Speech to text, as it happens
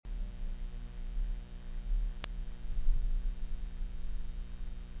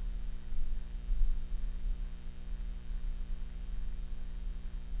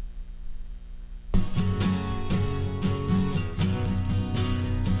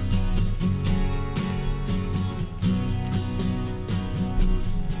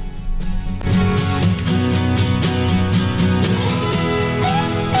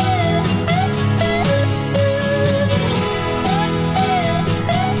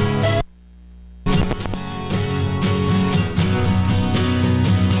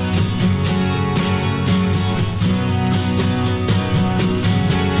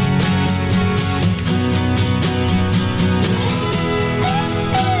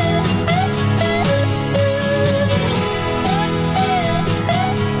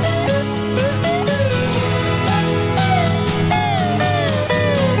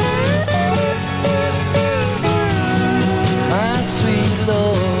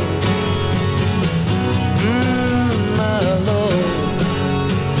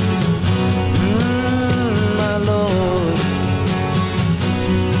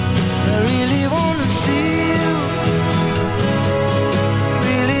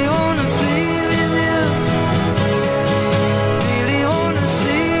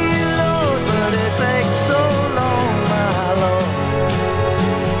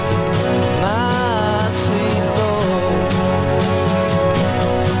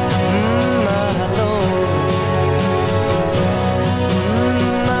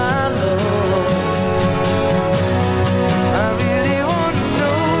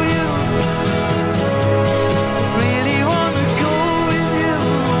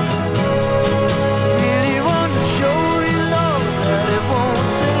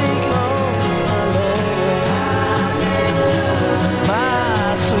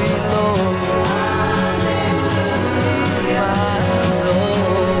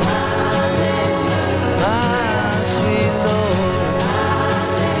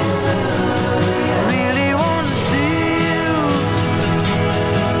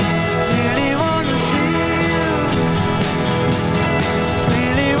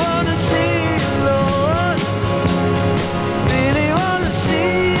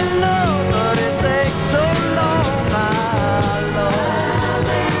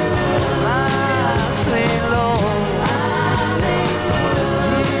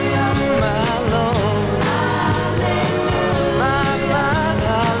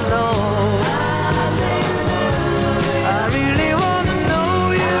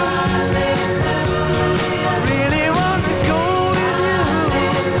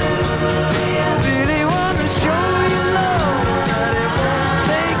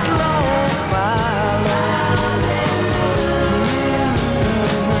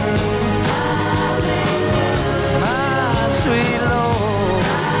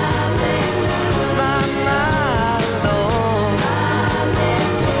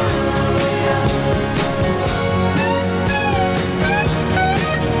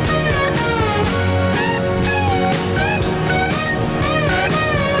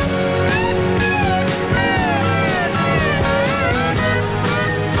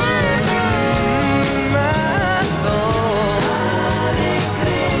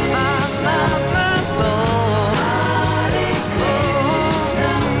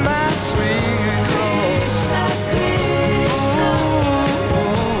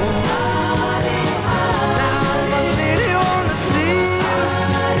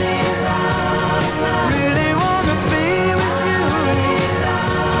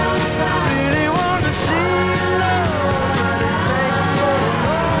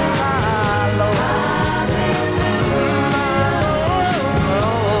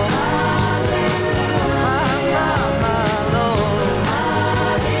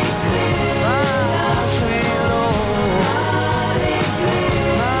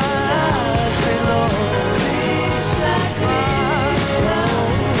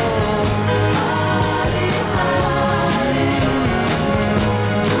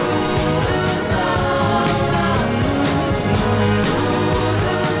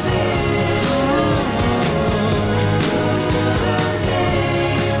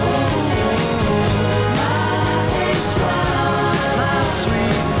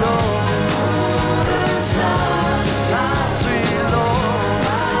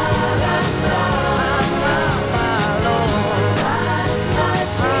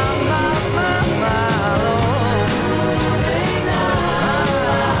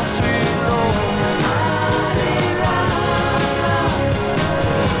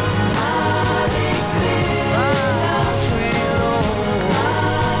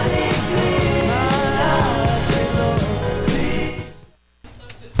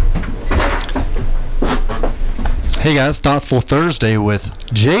Hey guys, Thoughtful Thursday with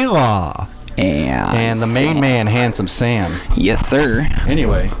JLaw and the main man, Handsome Sam. Yes, sir.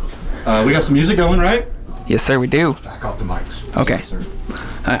 Anyway, we got some music going, right? Yes, sir, we do. Back off the mics. Okay. Sorry,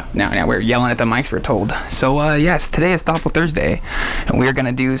 Now we're yelling at the mics, we're told. So, yes, today is Thoughtful Thursday, and we're going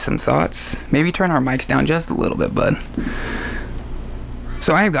to do some thoughts. Maybe turn our mics down just a little bit, bud.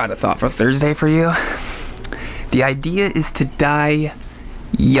 So I've got a thought for Thursday for you. The idea is to die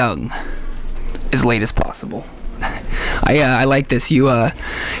young, as late as possible. I like this. You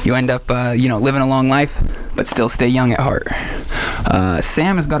end up living a long life, but still stay young at heart.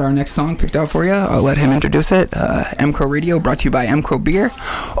 Sam has got our next song picked out for you. I'll let him introduce it. mcrowradio, brought to you by mcrow beer.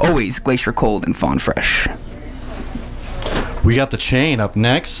 Always glacier cold and fawn fresh. We got the Chain up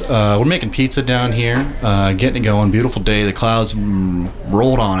next. We're making pizza down here, getting it going. Beautiful day. The clouds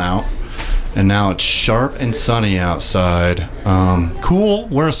rolled on out, and now it's sharp and sunny outside. Cool.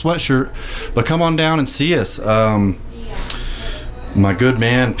 Wear a sweatshirt, but come on down and see us. My good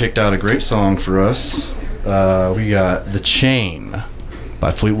man picked out a great song for us. We got The Chain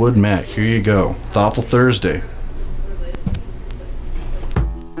by Fleetwood Mac. Here you go. Thoughtful Thursday.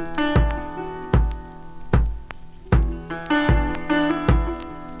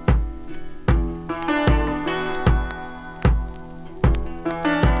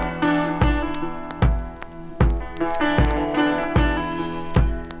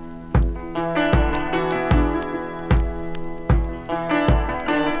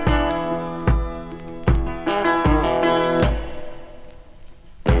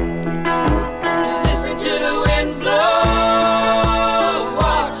 Listen to the wind.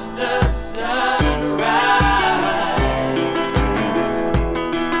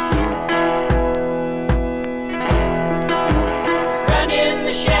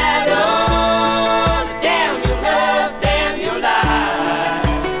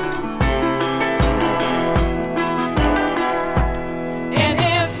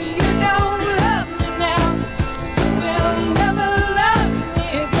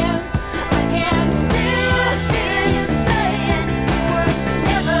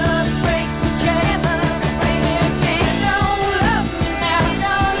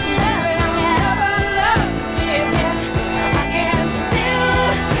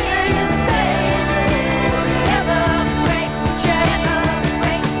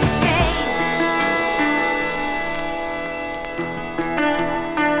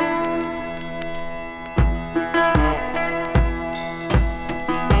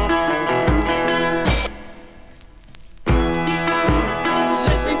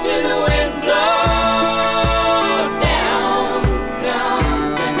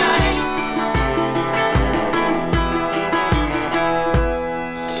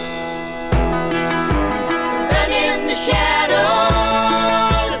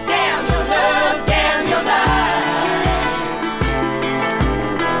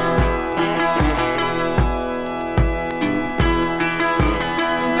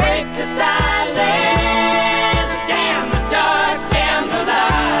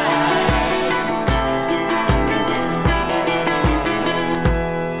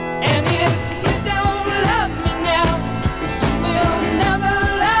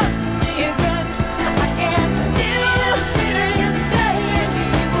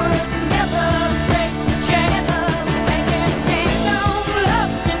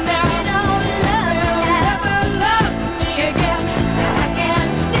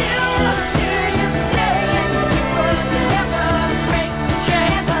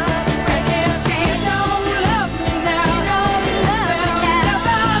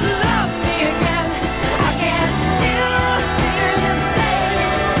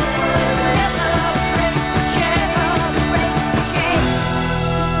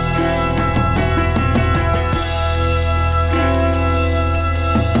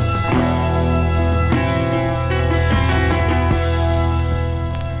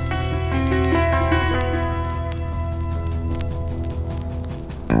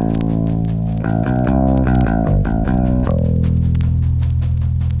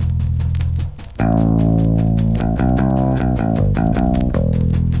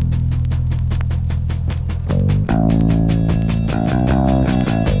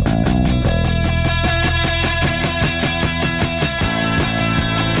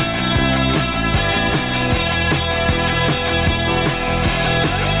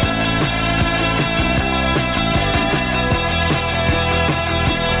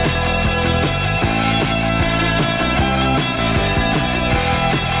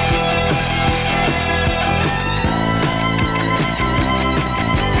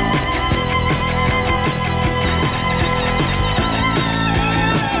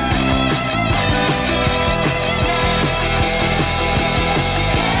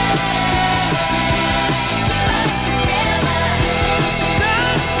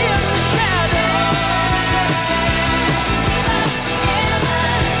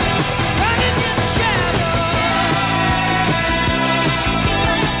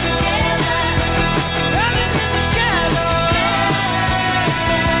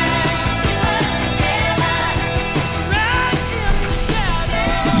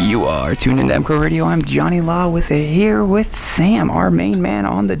 You are tuned into mcrowradio. I'm JLaw here with Sam, our main man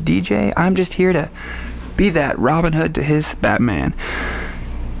on the DJ. I'm just here to be that Robin Hood to his Batman.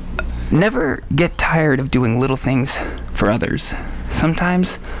 Never get tired of doing little things for others.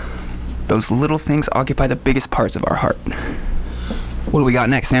 Sometimes those little things occupy the biggest parts of our heart. What do we got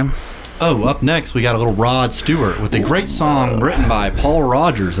next, Sam? Oh, up next, we got a little Rod Stewart with a great song written by Paul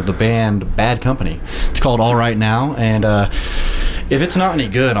Rogers of the band Bad Company. It's called All Right Now, and if it's not any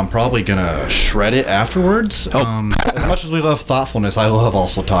good, I'm probably going to shred it afterwards. As much as we love thoughtfulness, I love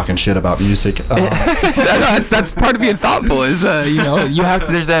also talking shit about music. That's part of being thoughtful is, you have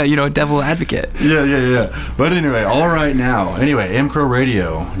to, there's a, devil advocate. Yeah. But anyway, All Right Now. Anyway,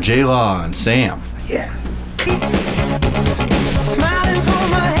 mcrowradio, JLaw, and Sam. Yeah. Smiling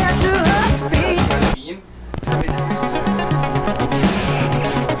from my head to her feet.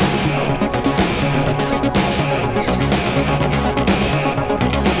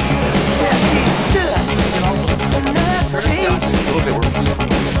 There she stood in the street,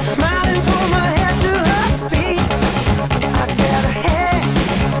 smiling from my head to her feet. I said, hey,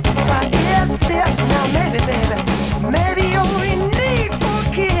 what is this? Now maybe, baby, maybe you're in need for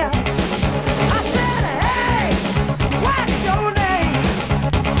a kiss. I said, hey, what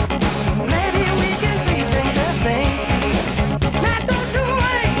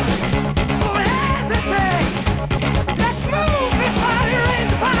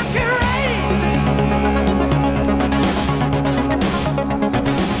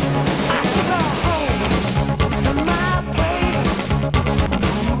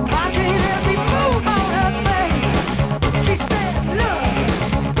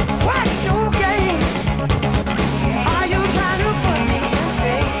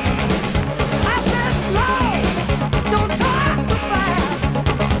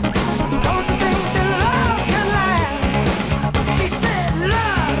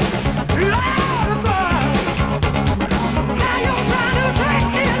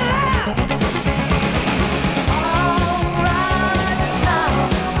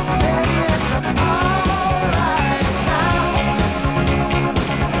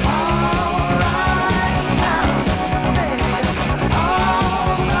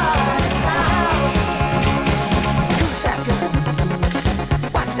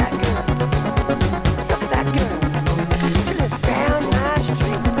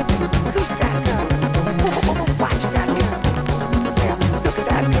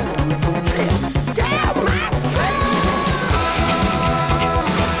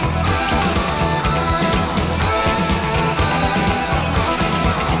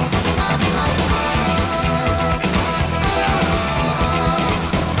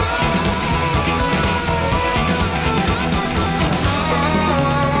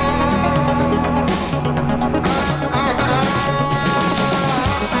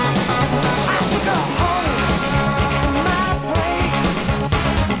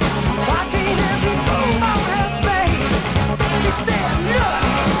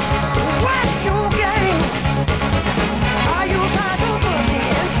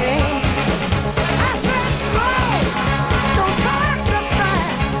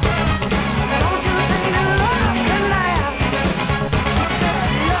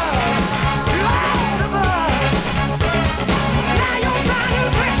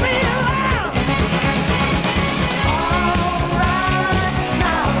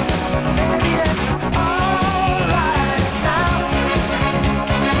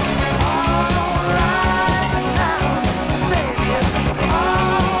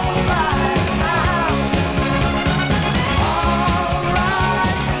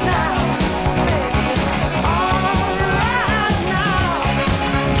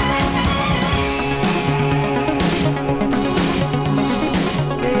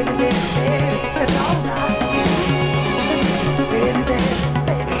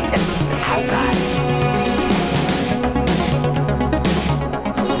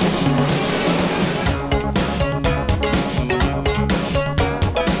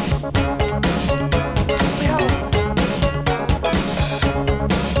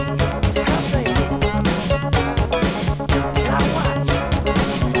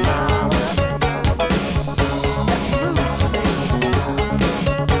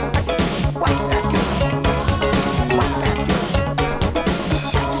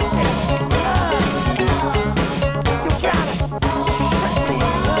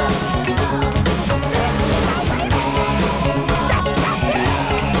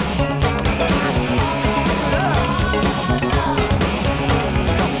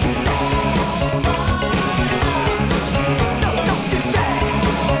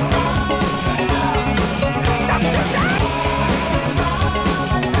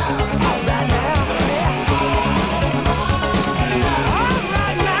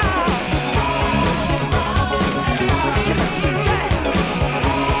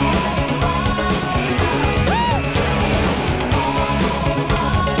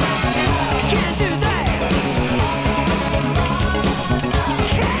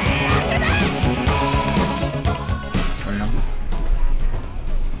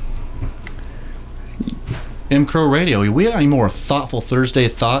mcrowradio. We got any more thoughtful Thursday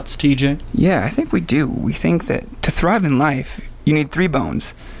thoughts, TJ? Yeah, I think we do. We think that to thrive in life, you need 3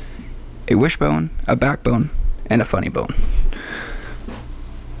 bones. A wishbone, a backbone, and a funny bone.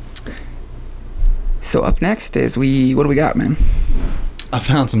 So up next is what do we got, man? I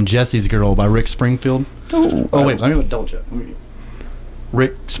found some Jesse's Girl by Rick Springfield. Oh, wait, let me double check.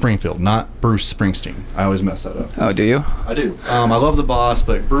 Rick Springfield, not Bruce Springsteen. I always mess that up. Oh, do you? I do. I love the boss,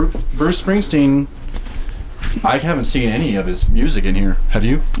 but Bruce Springsteen, I haven't seen any of his music in here. Have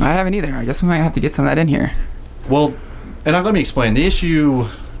you? I haven't either. I guess we might have to get some of that in here. Well, and let me explain. The issue,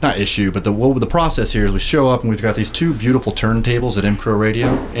 not issue, but the process here is we show up and we've got these 2 beautiful turntables at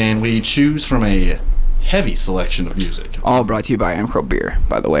mcrowradio, and we choose from a heavy selection of music. All brought to you by Mcrow Beer,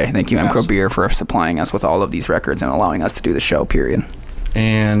 by the way. Thank you, Mcrow Beer, for supplying us with all of these records and allowing us to do the show, period.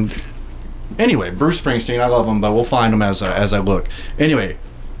 And anyway, Bruce Springsteen, I love him, but we'll find him as I look. Anyway,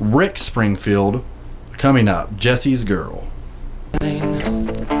 Rick Springfield, coming up, Jesse's Girl.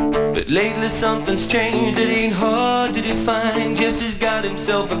 But lately something's changed, it ain't hard to define. Jesse's got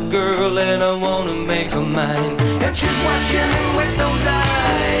himself a girl and I wanna make her mine. And she's watching him with those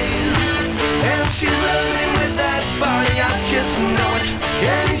eyes, and she's loving him with that body, I just know it.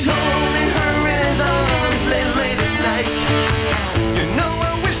 And he's holding her in his arms late at night. You know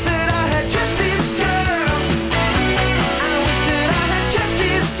I wish that I had Jesse's girl. I wish that I had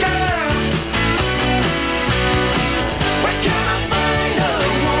Jesse's girl. Where can I find a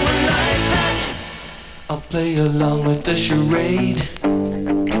woman like that? I'll play along with the charade.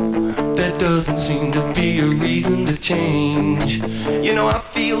 There doesn't seem to be a reason to change. You know I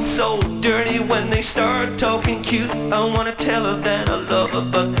feel so dirty when they start talking cute. I wanna tell her that I love her,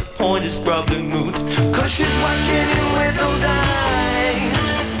 but the point is probably moot. Cause she's watching him with those eyes,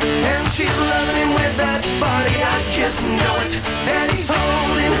 and she's loving him with that body, I just know it. And he's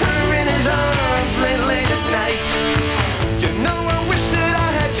holding her in his arms late at night. You know I wish that I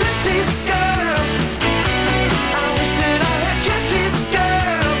had Jesse's girl. I wish that I had Jesse's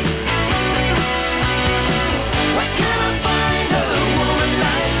girl. Where can I find a woman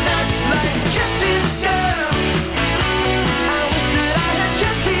like that, like Jesse's girl? I wish that I had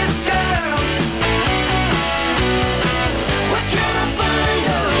Jesse's girl. Where can I find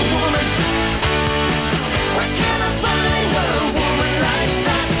a woman? Where can I find a woman like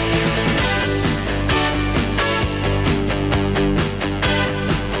that?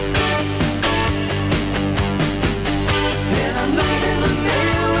 And I'm looking in the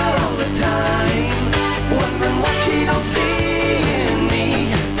mirror all the time, wondering what she don't see in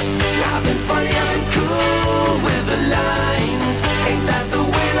me. I've been funny, I've been cool with the lines. Ain't that the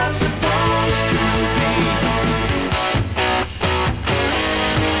way love's supposed to be?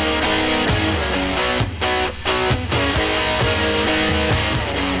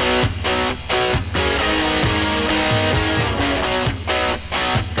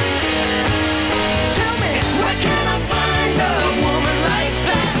 Tell me, where can I find a woman like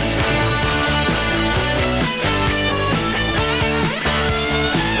that?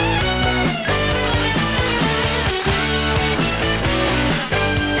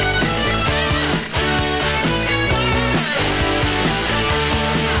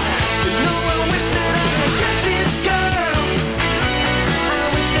 You know I wish that I had Jesse's girl. I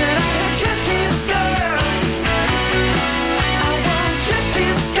wish that I had Jesse's girl. I want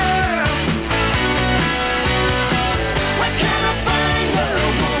Jesse's girl. Where can I find a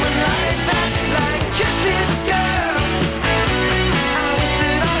woman like that, like Jesse's girl? I wish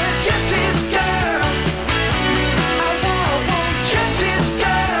that I had Jesse's girl. I want Jesse's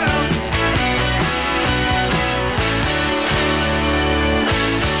girl.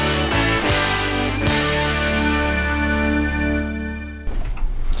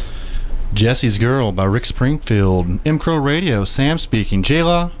 Jesse's Girl by Rick Springfield. mcrowradio, Sam speaking.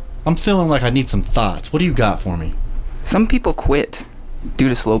 JLaw, I'm feeling like I need some thoughts. What do you got for me? Some people quit due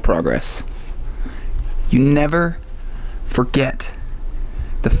to slow progress. You never forget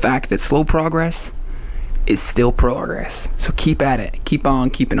the fact that slow progress is still progress. So keep at it. Keep on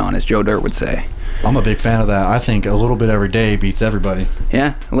keeping on, as Joe Dirt would say. I'm a big fan of that. I think a little bit every day beats everybody.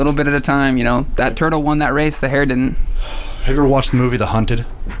 Yeah, a little bit at a time, you know. That turtle won that race, the hare didn't. Have you ever watched the movie The Hunted?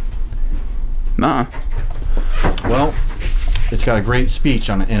 Nuh-uh. Well, it's got a great speech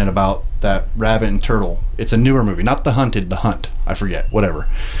in it about that rabbit and turtle. It's a newer movie, not The Hunted, The Hunt. I forget, whatever.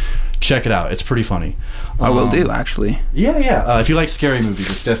 Check it out. It's pretty funny. I will do, actually. Yeah. If you like scary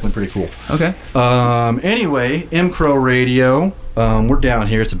movies, it's definitely pretty cool. Okay. Anyway, mcrowradio. We're down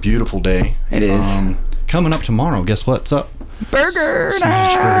here. It's a beautiful day. It is. Coming up tomorrow, guess what's up? Burger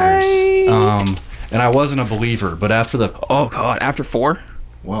Smash night! burgers. And I wasn't a believer, but after the... Oh, God. After 4?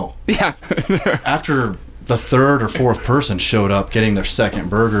 Well, Yeah. after the third or fourth person showed up getting their second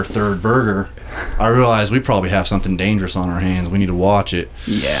burger, third burger, I realized we probably have something dangerous on our hands. We need to watch it.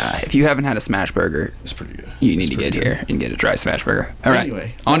 Yeah, if you haven't had a smash burger, It's pretty good. you need to get here and get a dry smash burger. All right,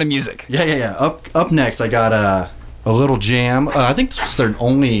 Anyway. on to music. Yeah. Up next, I got a little jam. I think this was their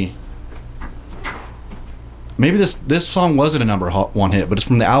only. Maybe this song wasn't a number one hit, but it's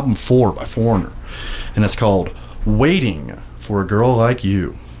from the album 4 by Foreigner, and it's called "Waiting for a Girl Like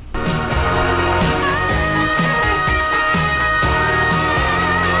You."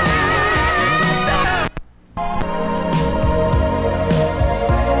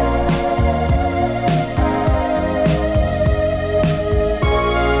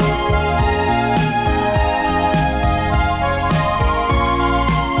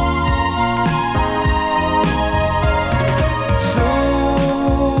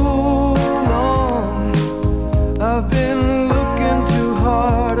 I've been looking too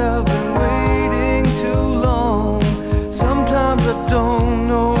hard, I've been waiting too long. Sometimes I don't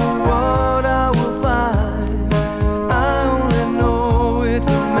know what I will find. I only know it's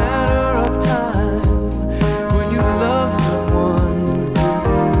a matter of time. When you love someone,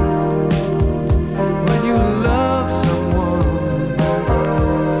 when you love someone,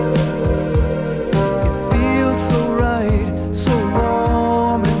 it feels so right, so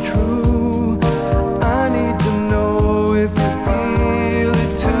warm and true. I need to know if you feel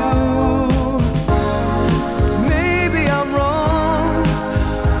it too. Maybe I'm wrong.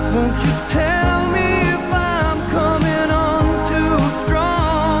 Won't you tell me if I'm coming on too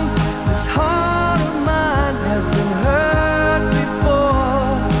strong? This heart of mine has been hurt before.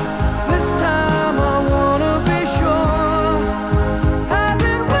 This time I wanna be sure. I've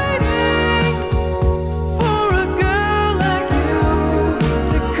been waiting for a girl like you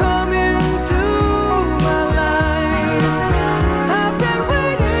to come into my life. I've been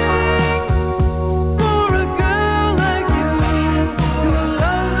waiting for a girl like you and a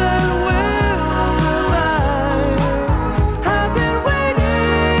love that will survive. I've been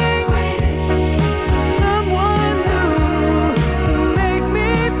waiting for someone new to make me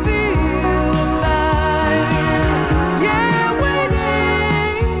feel alive. Yeah,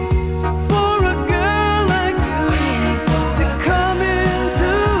 waiting for a girl like you to come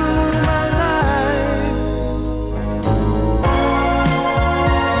into my life.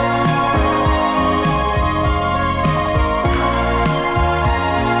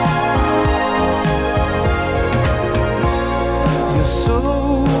 You're so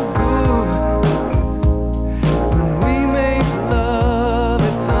good. When we make love,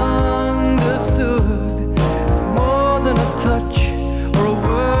 it's understood. It's more than a touch or a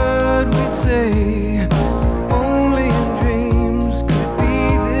word we say. Only in dreams could it be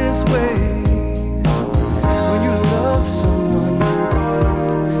this way. When you love someone,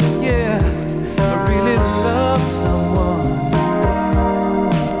 yeah, I really love someone.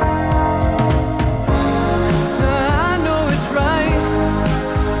 Now I know it's right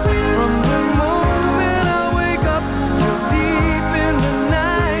from the moment I wake up till deep in the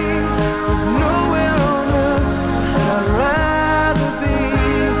night. There's nowhere on earth that I'd rather be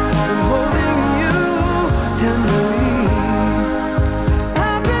than holding you tenderly.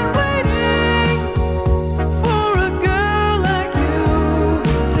 I've been waiting for a girl like you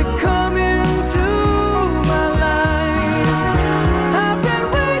to come into my life. I've been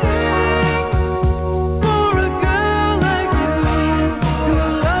waiting for a girl like you and a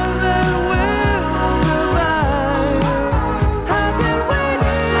love that will survive. I've been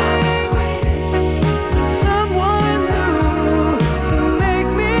waiting for someone new to make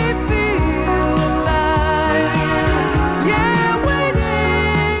me feel alive. Yeah,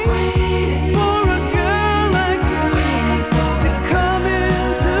 waiting for a girl like you to come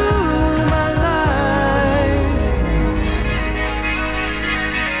into my life.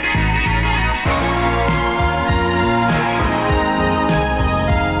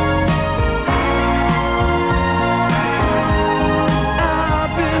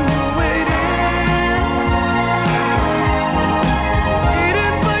 I've been waiting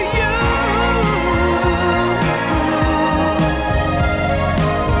for you.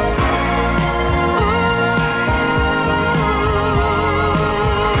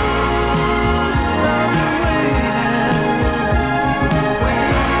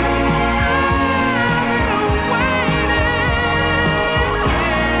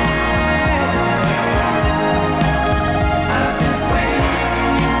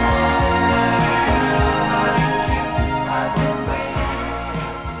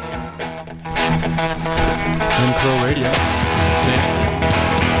 mcrowradio.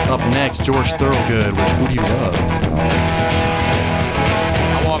 Up next, George Thorogood with "Who Do You Love?"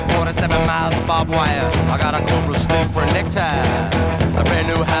 I walk 47 7 miles of barbed wire. I got a cobra snake for a necktie. A brand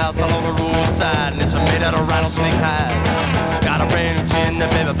new house along the roadside, and it's made out of rattlesnake hide. Got a brand new chin that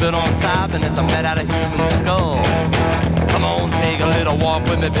baby built on top, and it's made out of human skull. Come on, take a little walk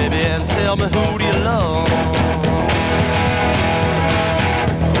with me, baby, and tell me who do you love?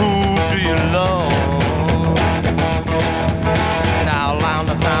 Who do you love? Now around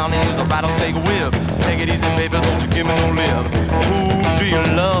the town and use a rattlesnake whip. Take it easy, baby, don't you give me no lip. Who do you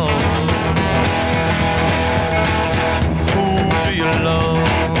love? Who do you love?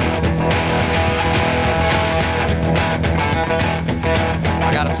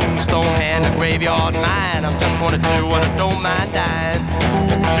 I got a tombstone hand, a graveyard mind. I'm just 22 and I don't mind dying. Who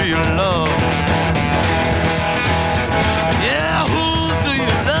do you love? Yeah, who do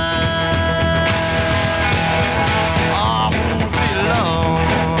you love? Oh, who do you love?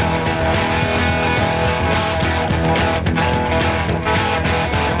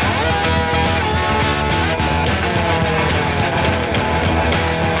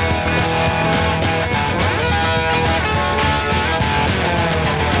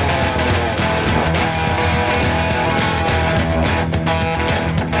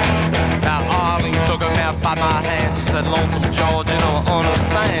 By my hand, she said, Lonesome George, you don't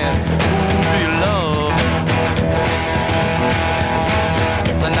understand. Who do you love?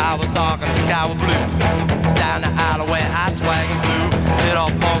 The night was dark and the sky was blue. Down the alleyway I swag and flew. Hit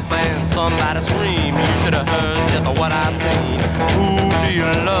off bump and somebody scream. You should have heard just what I seen. Who do you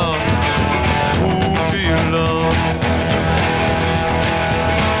love? Who do you love?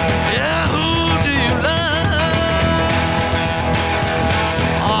 Yeah, who do you love?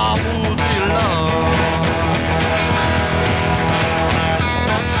 Oh, who do you love?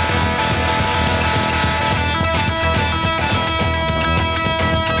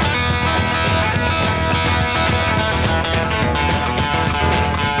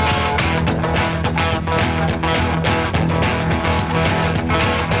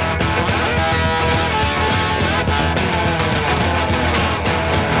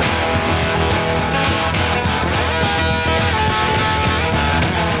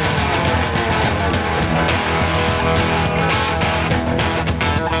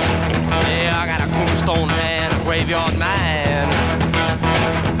 Graveyard man.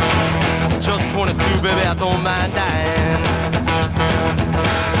 Just 22, baby, I don't mind dying.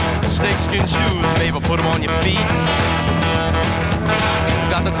 Snakeskin shoes, baby, put them on your feet.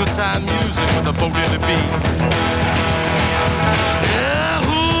 Got the good time music with the boat in the beat. Yeah,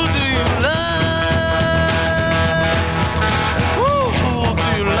 who do you love? Who do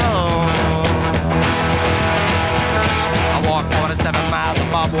you love? I walk 47 miles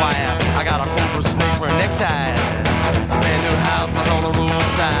of barbed wire. I got a cobra snake for a necktie. Brand new house out on the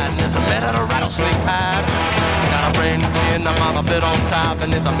roadside, and it's made out of rattlesnake hide. Got a brand new chin, a mama bit on top,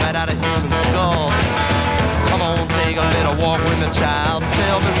 and it's made out of human skull. Come on, take a little walk with me, child.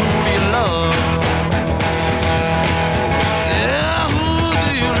 Tell me who do you love? Yeah, who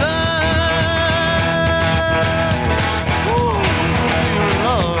do you love? Who do you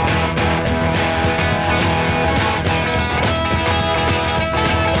love?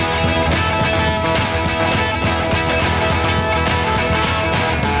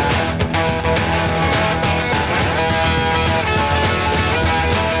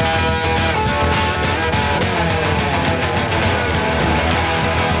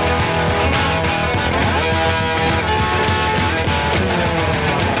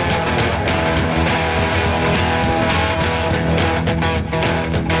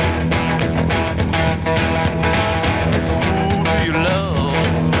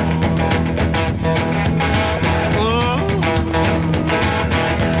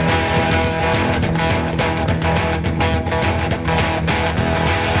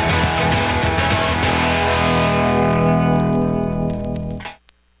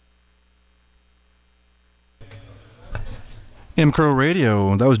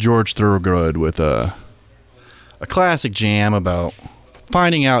 mcrowradio, that was George Thorogood with a classic jam about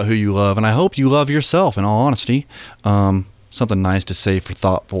finding out who you love, and I hope you love yourself, in all honesty. Something nice to say for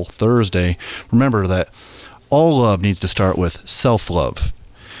Thoughtful Thursday. Remember that all love needs to start with self-love.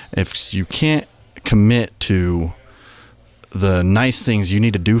 If you can't commit to the nice things you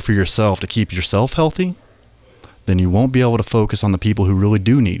need to do for yourself to keep yourself healthy, then you won't be able to focus on the people who really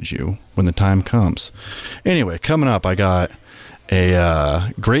do need you when the time comes. Anyway, coming up, I got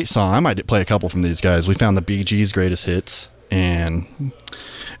a great song. I might play a couple from these guys. We found the Bee Gees' greatest hits, and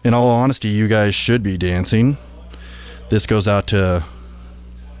in all honesty, you guys should be dancing. This goes out to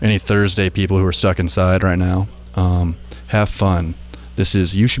any Thursday people who are stuck inside right now. Have fun. This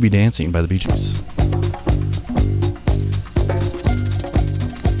is You Should Be Dancing by the Bee Gees.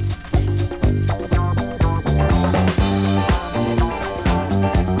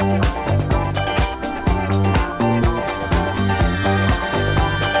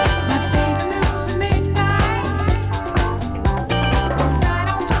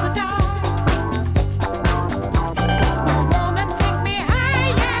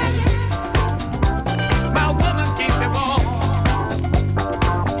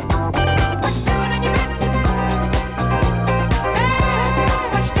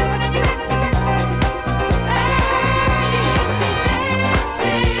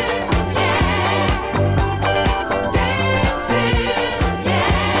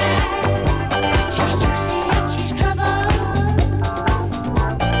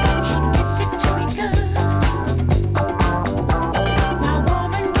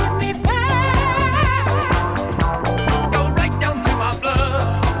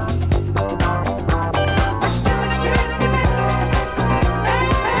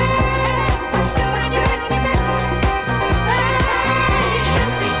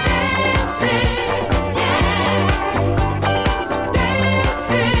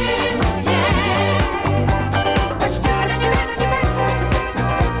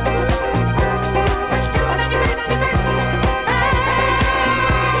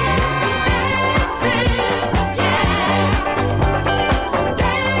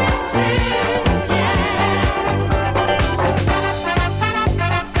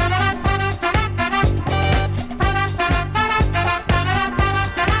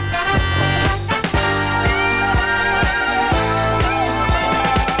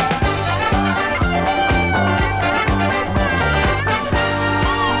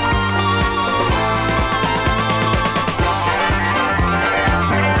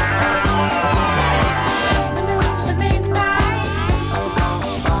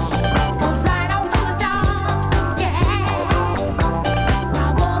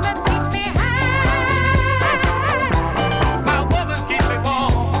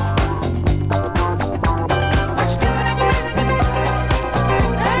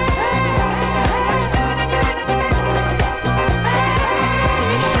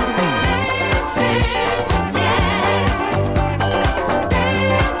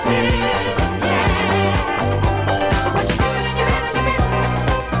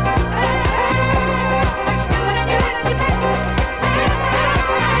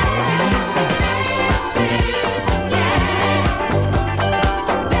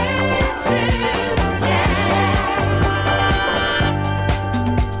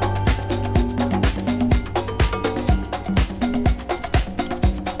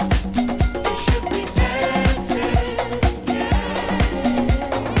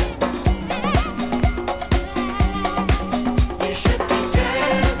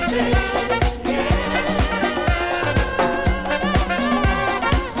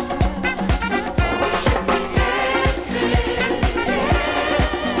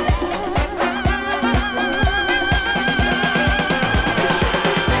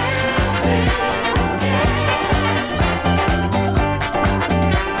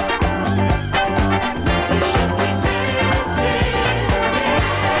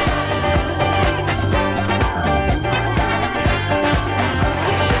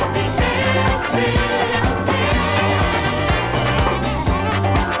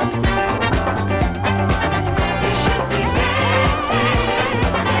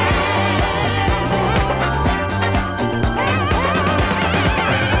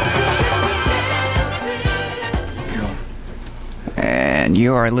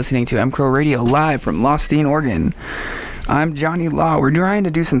 You are listening to mcrowradio live from Lostine, Oregon. I'm JLaw. We're trying to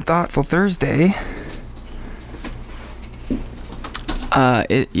do some Thoughtful Thursday.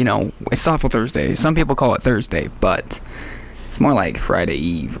 It's Thoughtful Thursday. Some people call it Thursday, but it's more like Friday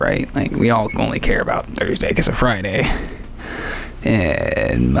Eve, right? Like, we all only care about Thursday because of Friday.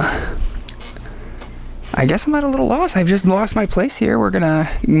 And I guess I'm at a little loss. I've just lost my place here. We're gonna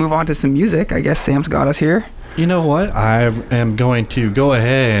move on to some music. I guess Sam's got us here. You know what? I am going to go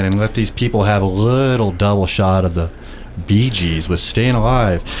ahead and let these people have a little double shot of the Bee Gees with Staying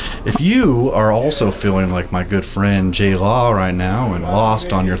Alive. If you are also feeling like my good friend JLaw right now and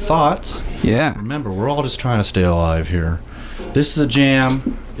lost on your thoughts, Yeah. remember, we're all just trying to stay alive here. This is a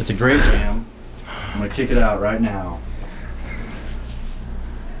jam. It's a great jam. I'm going to kick it out right now.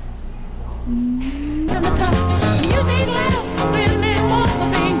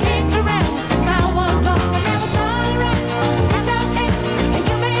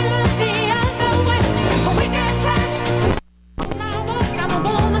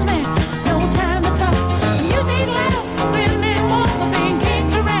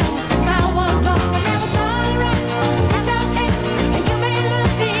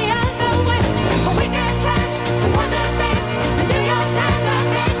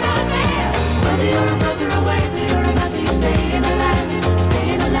 Away.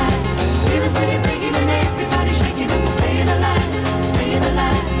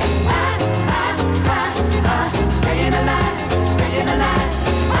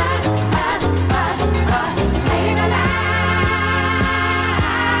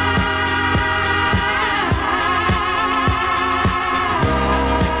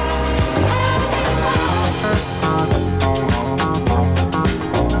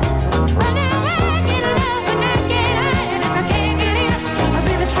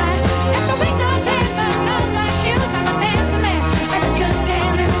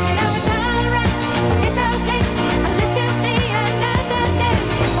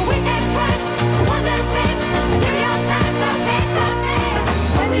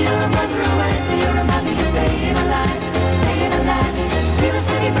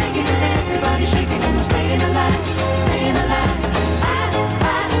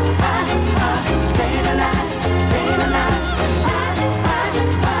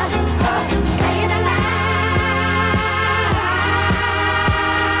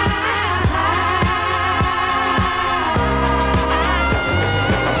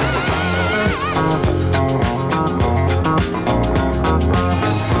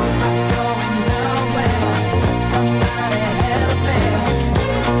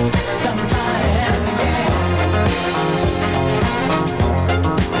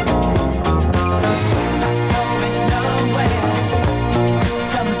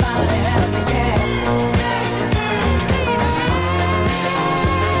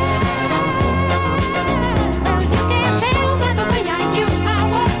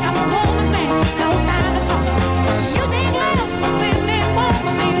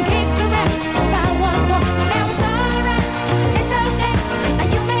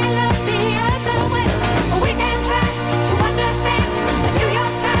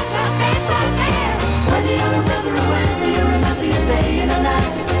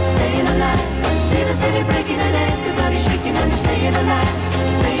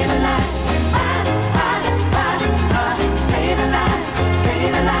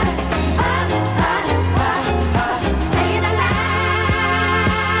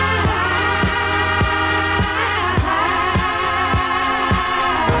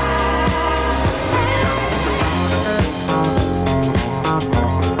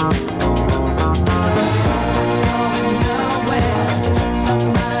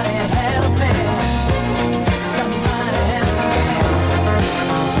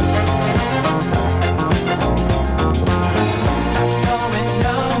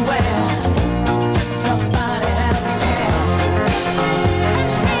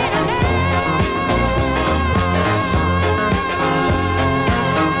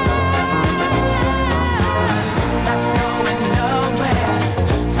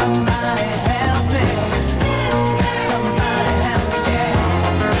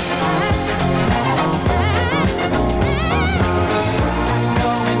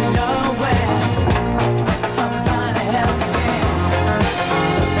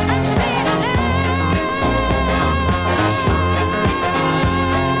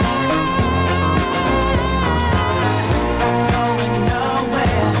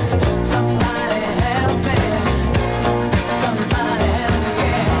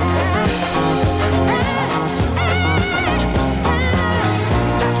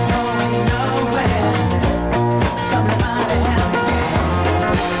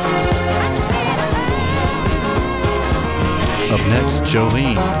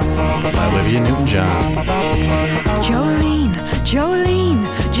 Jolene by Olivia Newton-John. Jolene, Jolene,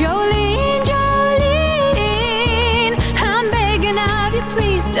 Jolene, Jolene, I'm begging of you,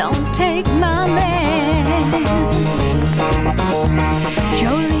 please don't take my man.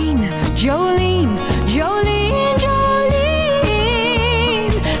 Jolene, Jolene, Jolene, Jolene,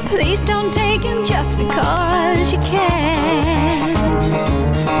 please don't take him just because you can.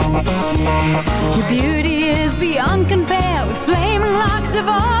 Your beauty is beyond compare, with flaming locks of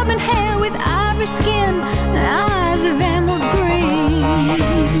auburn hair, with ivory skin and eyes of emerald green.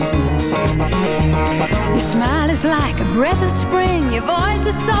 Your smile is like a breath of spring, your voice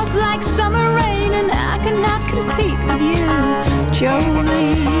is soft like summer rain, and I cannot compete with you,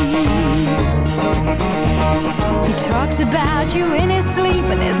 Jolene. He talks about you in his sleep,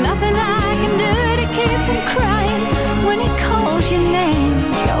 and there's nothing I can do to keep from crying when he calls your name,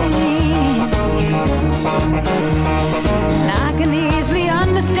 Jolene. And I can easily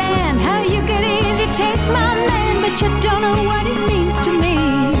understand how you could easily take my man, but you don't know what it means to me,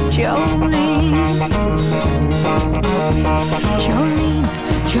 Jolene. Jolene,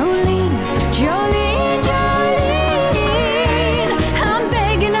 Jolene, Jolene, Jolene, I'm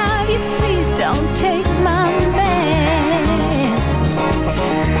begging of you, please don't take my man.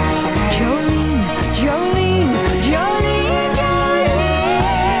 Jolene, Jolene, Jolene, Jolene,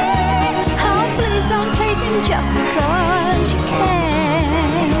 oh, please don't take him just because you can.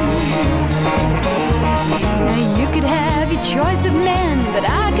 Now you could have your choice of men, but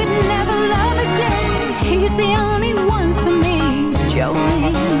I could never love again. He's the only one for me,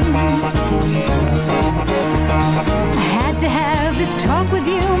 Jolene. I had to have this talk with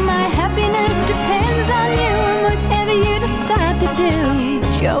you, my happiness depends on you, and whatever you decide to do,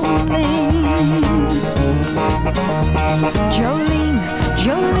 Jolene. Jolene,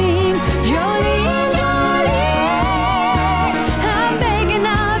 Jolene, Jolene, Jolene, I'm begging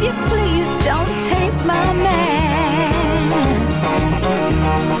of you, please don't take my man.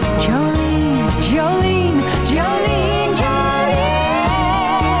 Jolene, Jolene, Jolene, Jolene,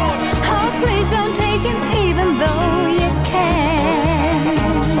 oh, please don't take him even though you can.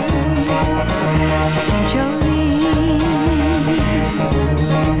 Jolene,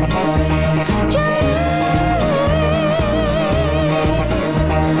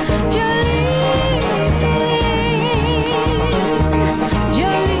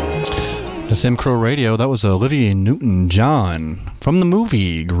 That's mcrowradio. That was Olivia Newton-John from the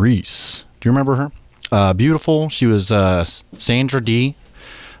movie Grease. Do you remember her? Beautiful. She was Sandra Dee.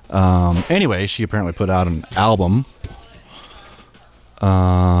 Anyway, she apparently put out an album.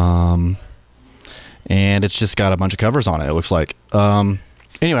 And it's just got a bunch of covers on it, it looks like. Anyway,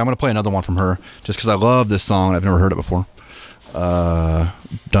 I'm going to play another one from her just because I love this song. I've never heard it before.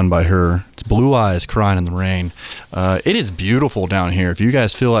 Done by her. It's Blue Eyes Crying in the Rain. It is beautiful down here. If you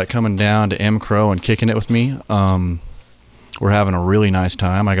guys feel like coming down to M Crow and kicking it with me, we're having a really nice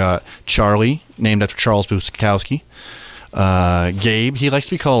time. I got Charlie, named after Charles Bukowski. Gabe, he likes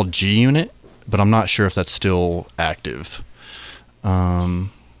to be called G Unit, but I'm not sure if that's still active.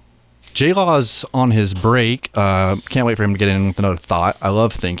 JLaw is on his break. Can't wait for him to get in with another thought. I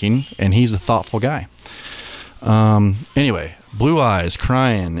love thinking, and he's a thoughtful guy. Anyway, Blue Eyes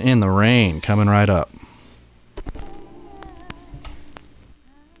Crying in the Rain, coming right up.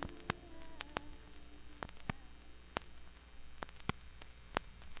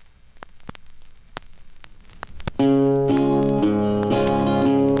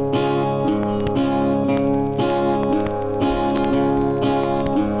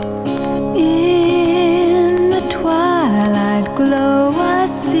 In the twilight glow I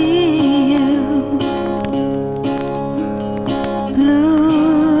see you,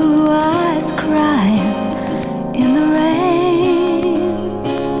 blue eyes crying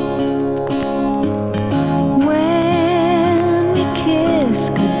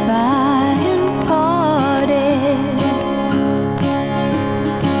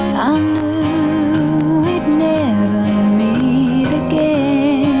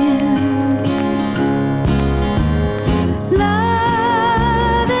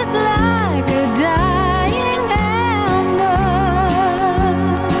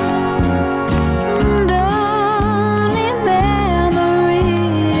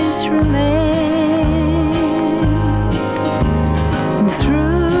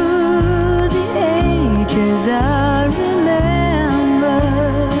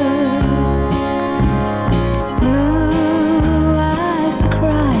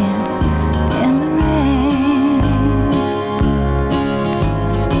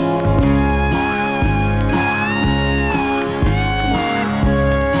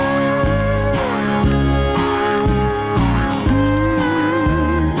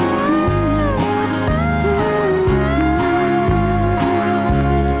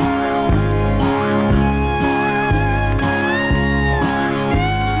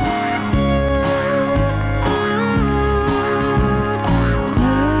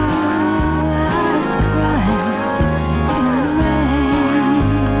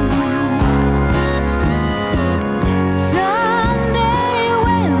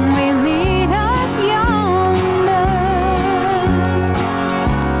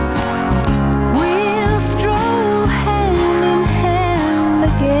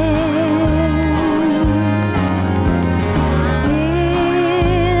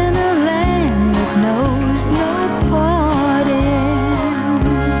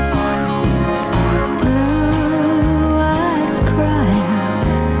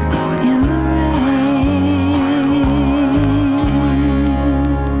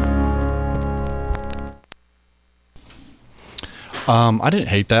I didn't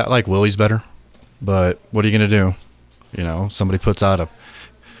hate that. I like Willie's better. But what are you going to do? You know, somebody puts out a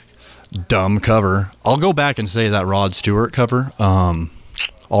dumb cover. I'll go back and say that Rod Stewart cover,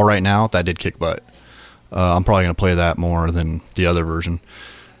 All Right Now, that did kick butt. I'm probably going to play that more than the other version.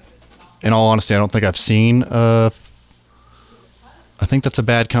 In all honesty, I don't think I've seen, I think that's a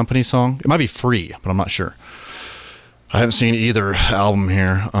Bad Company song. It might be Free, but I'm not sure. I haven't seen either album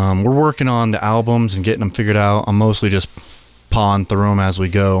here. We're working on the albums and getting them figured out. I'm mostly just pawing through them as we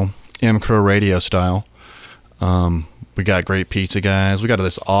go. mcrowradio style. We got great pizza, guys. We got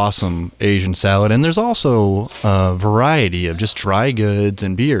this awesome Asian salad, and there's also a variety of just dry goods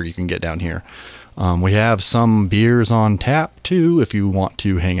and beer you can get down here. We have some beers on tap too if you want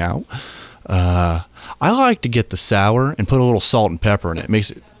to hang out. I like to get the sour and put a little salt and pepper in it.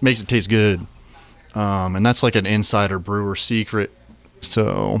 Makes it taste good. And that's like an insider brewer secret.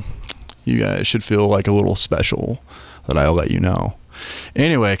 So you guys should feel like a little special that I'll let you know.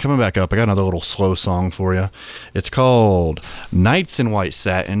 Anyway, coming back up, I got another little slow song for you. It's called Nights in White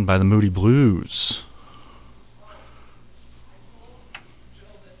Satin by the Moody Blues.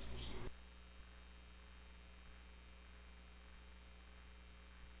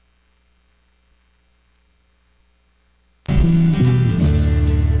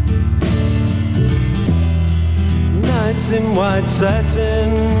 Nights in white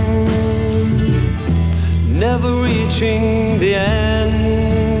satin, never reaching the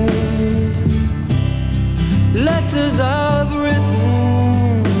end. Letters I've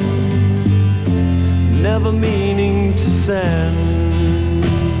written, never meaning to send.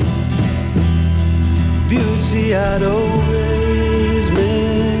 Beauty I'd always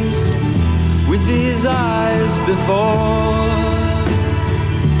missed with these eyes before.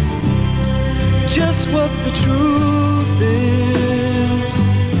 Just what the truth is,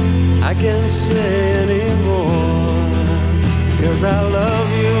 I can't say anymore, 'cause I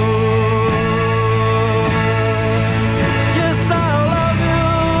love you. Yes, I love you.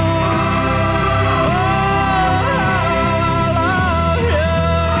 Oh, I love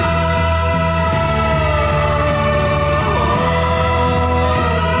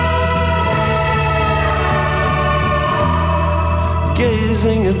you.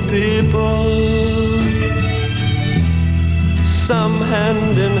 Gazing at people, some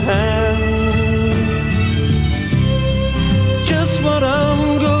hand in hand. Just what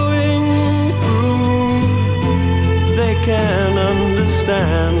I'm going through, they can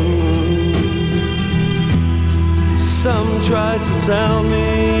understand. Some try to tell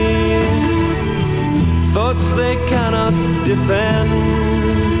me thoughts they cannot defend.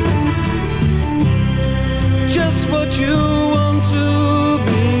 Just what you want to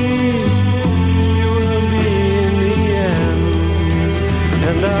be, you will be in the end.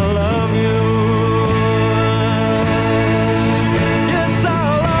 And I love you. Yes, I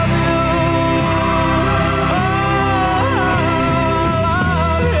love you. Oh, I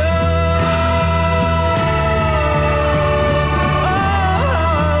love you.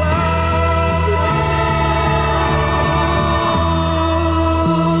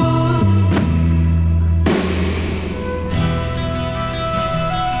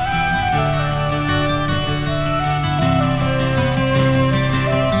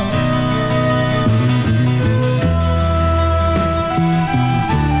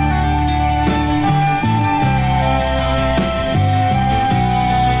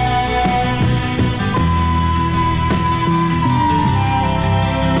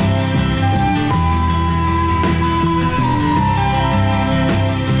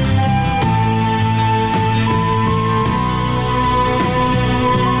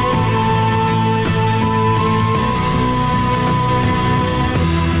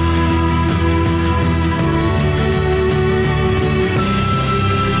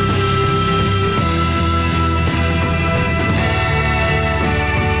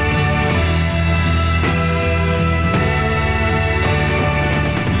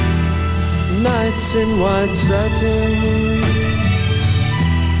 Nights in white satin,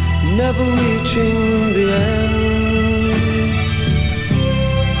 never reaching the end.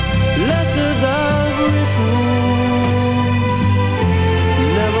 Letters I've written,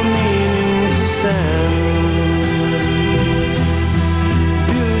 never meaning to send.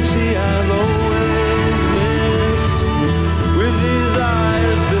 Beauty I've always missed with these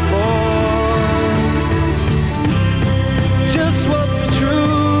eyes before. Just what the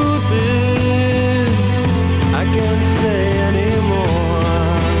truth is, I can't say anymore,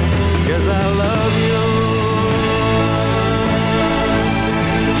 'cause I love you.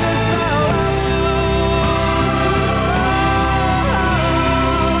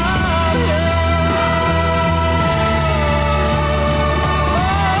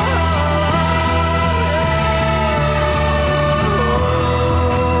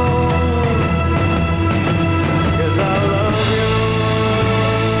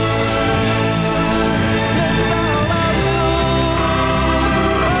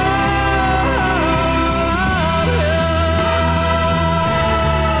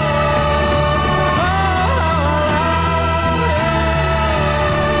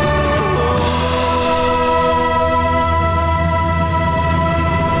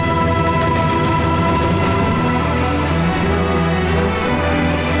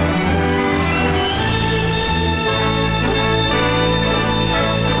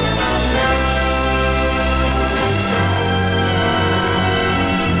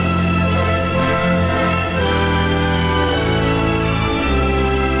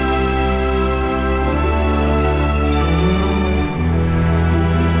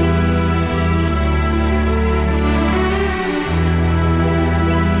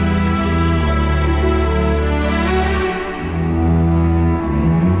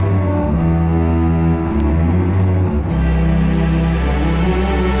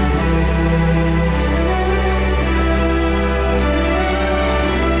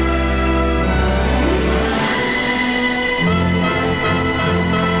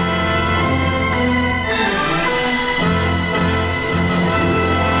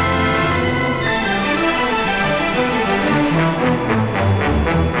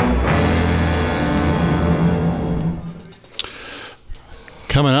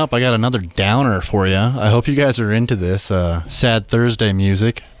 Coming up, I got another downer for you. I hope you guys are into this sad Thursday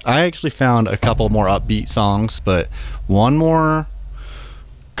music. I actually found a couple more upbeat songs, but one more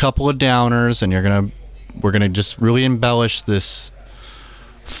couple of downers, and we're gonna just really embellish this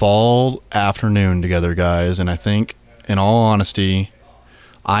fall afternoon together, guys. And I think, in all honesty,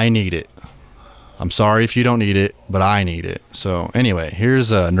 I need it. I'm sorry if you don't need it, but I need it. So anyway, here's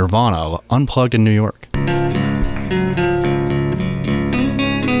Nirvana, Unplugged in New York.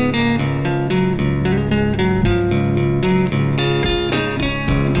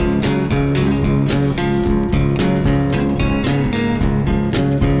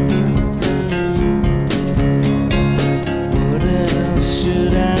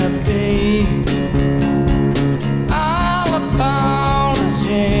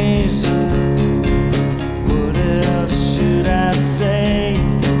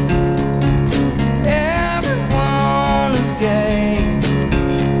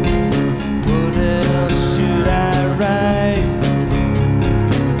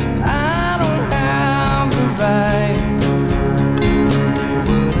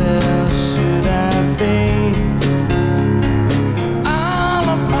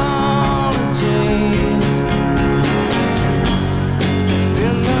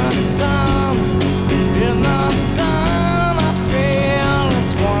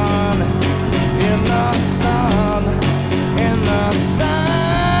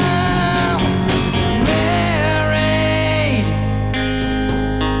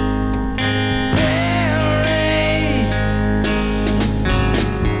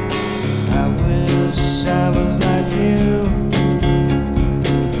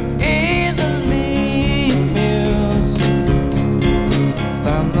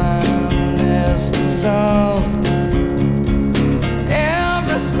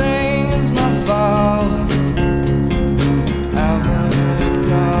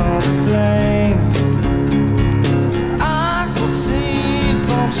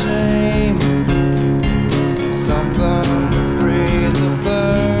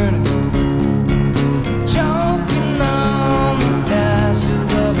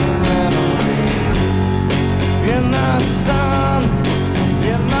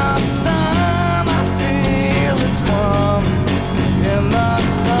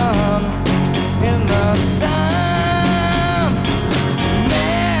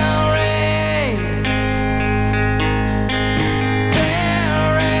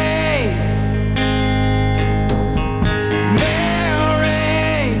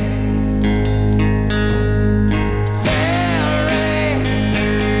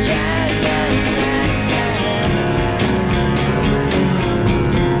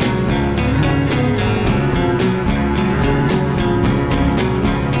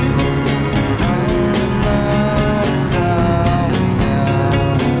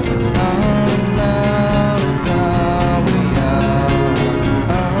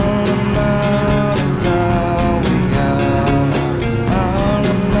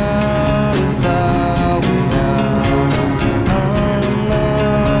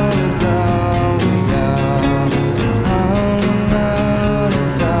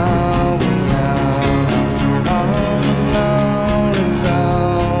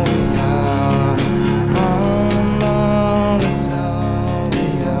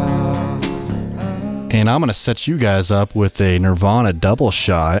 And I'm going to set you guys up with a Nirvana double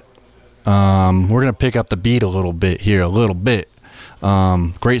shot. We're going to pick up the beat a little bit here,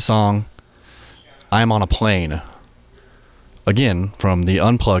 Great song, I'm on a Plane. Again, from the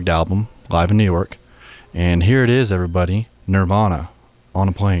Unplugged album, live in New York. And here it is, everybody, Nirvana, On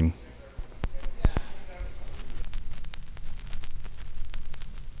a Plane.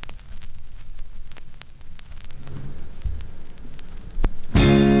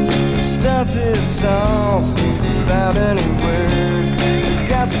 Start this off without any words.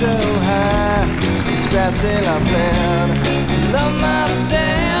 Got so high, scratching our plan. Love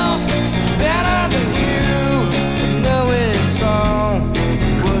myself better than you. I know it's wrong,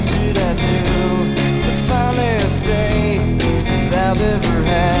 so what should I do? The finest day that I've ever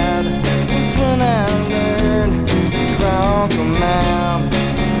had was when I learned to walk a mile.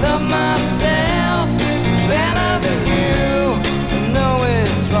 Love myself better than you. I know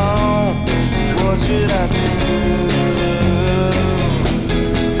it's wrong. What should I do?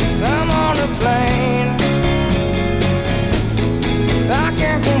 I'm on a plane. I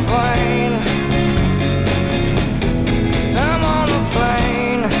can't complain. I'm on a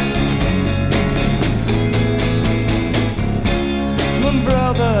plane. My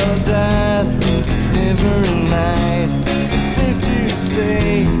brother died every night. It's safe to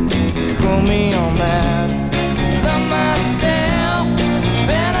say, call me on that. Love myself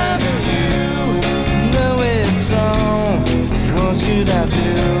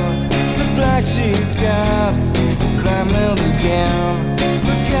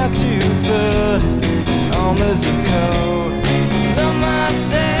to put on this coat. Love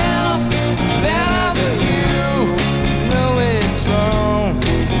myself better than you. Know it's wrong.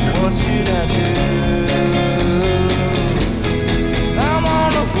 What should I do? I'm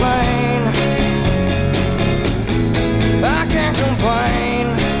on a plane. I can't complain.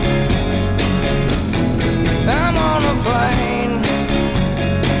 I'm on a plane.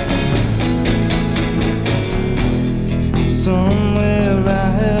 Somewhere I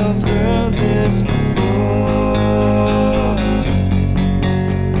have heard this before.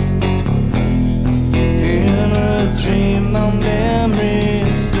 In a dream my memory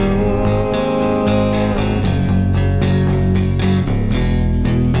is stored.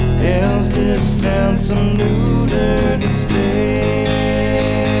 Hell's defense, a neuter display.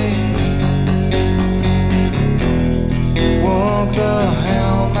 What the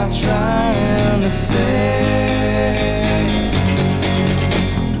hell am I trying to say?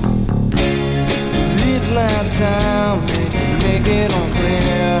 It's not time to make it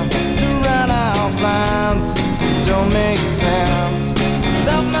unclear, to write out lines that don't make sense.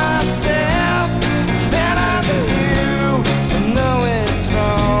 Love myself better than you. I know it's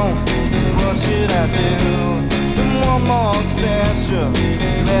wrong, so what should I do? And one more special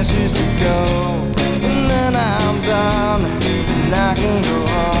message to go, and then I'm done, and I can go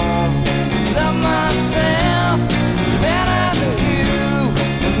home. Love myself better than you.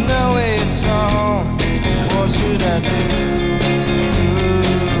 I know it's wrong, what should I do?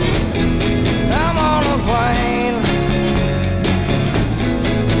 I'm on a plane.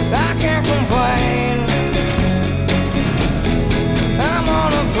 I can't complain. I'm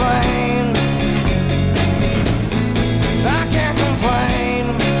on a plane. I can't complain.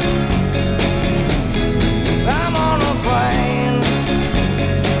 I'm on a plane.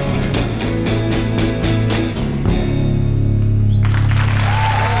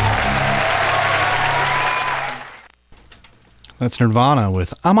 That's Nirvana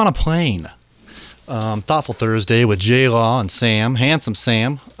with I'm on a Plane. Thoughtful Thursday with JLaw and Sam, Handsome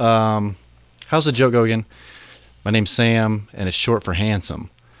Sam. How's the joke go again? My name's Sam, and it's short for handsome.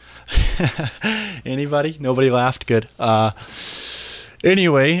 Anybody? Nobody laughed? Good.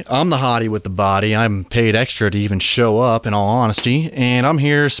 Anyway, I'm the hottie with the body. I'm paid extra to even show up, in all honesty, and I'm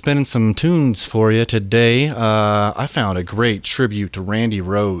here spinning some tunes for you today. I found a great tribute to Randy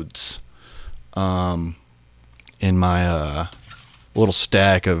Rhoads in my little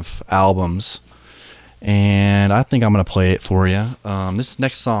stack of albums, and I think I'm going to play it for you. This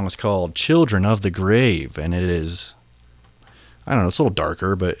next song is called Children of the Grave, and it is, I don't know, it's a little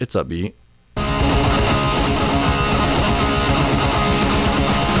darker, but it's upbeat.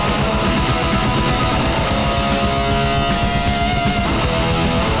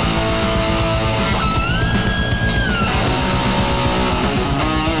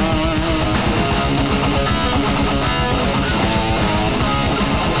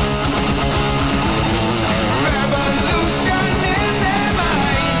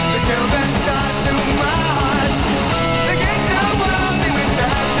 Children start to march. The gates of world they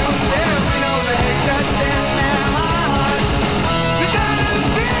return to their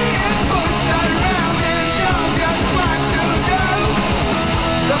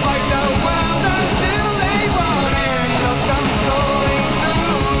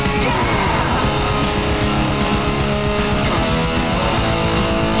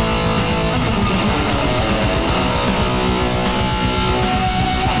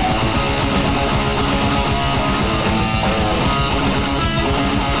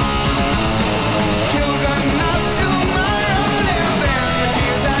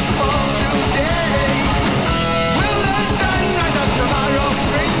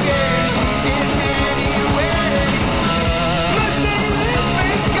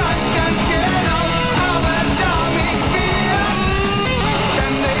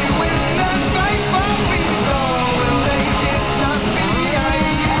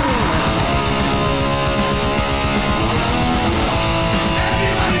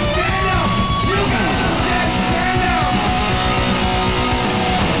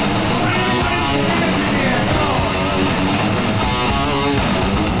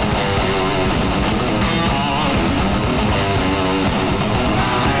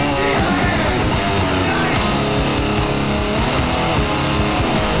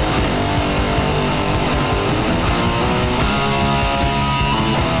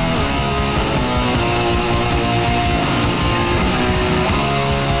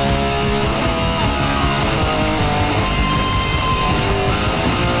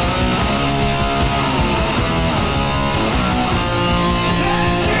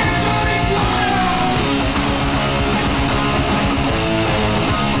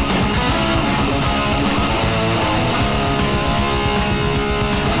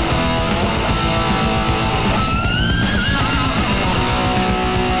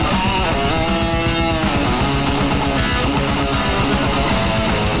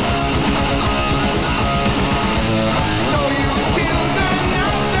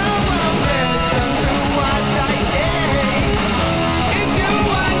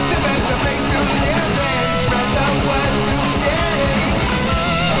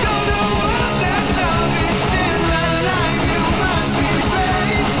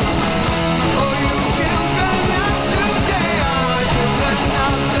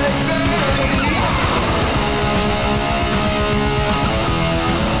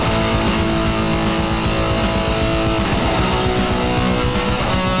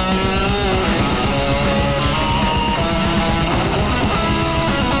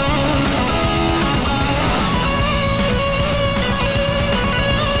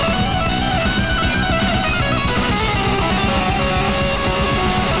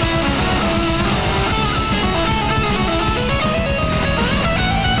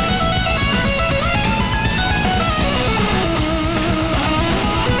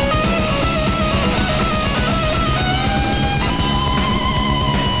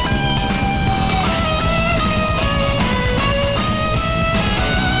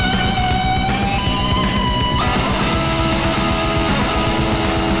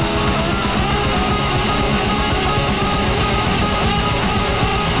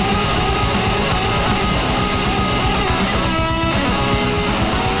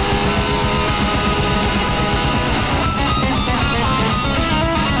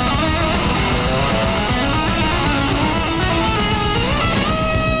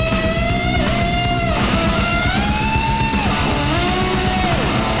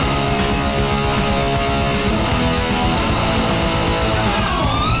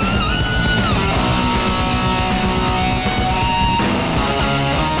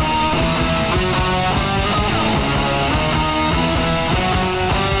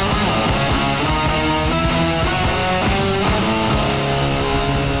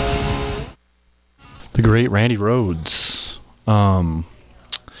The great Randy Rhoads.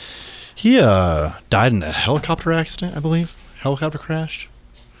 He died in a helicopter accident, I believe. Helicopter crash.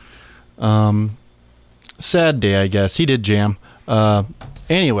 Sad day, I guess. He did jam.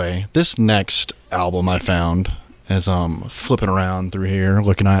 Anyway, this next album I found as flipping around through here,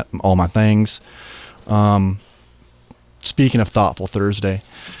 looking at all my things. Speaking of Thoughtful Thursday,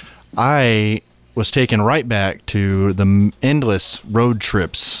 I was taken right back to the endless road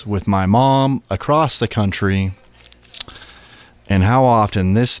trips with my mom across the country, and how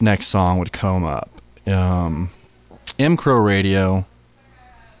often this next song would come up. mcrowradio,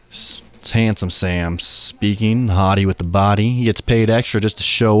 it's Handsome Sam speaking, the hottie with the body. He gets paid extra just to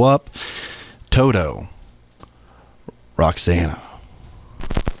show up. Toto, Roxana.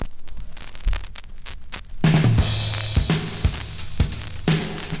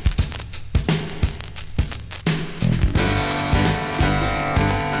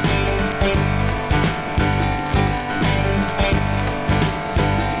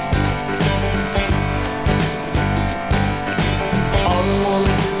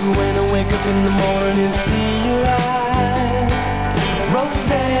 In the morning and see your eyes,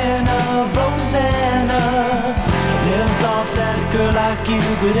 Rosanna, Rosanna. Never thought that a girl like you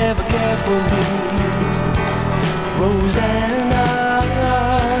could ever care for me, Rosanna.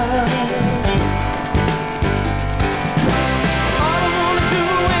 All I wanna do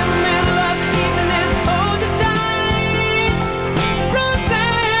in the middle of the evening is hold you tight,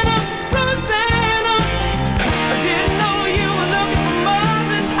 Rosanna, Rosanna. I didn't know you were looking for more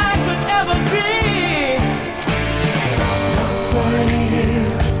than I could ever be. 20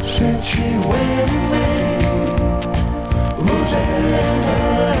 years since she went away, Rosanna,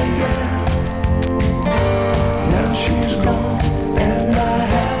 yeah. Now she's gone, and I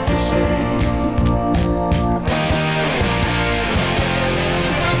have to say,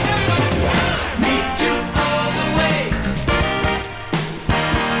 meet you all the way,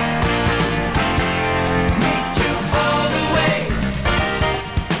 meet you all the way,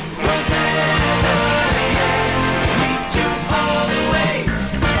 Rosanna, yeah. Meet you all the way,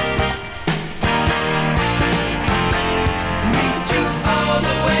 meet you all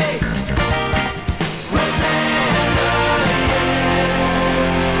the way, Rosanna, yeah.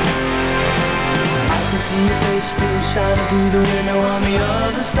 I can see your face still shining through the window on the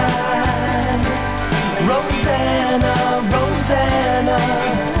other side, Rosanna, Rosanna.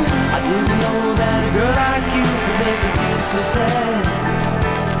 I didn't know that a girl like you could make me feel so sad,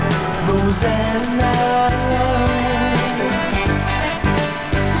 Rosanna.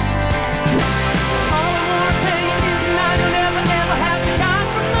 All I wanna tell you is now you'll never ever have to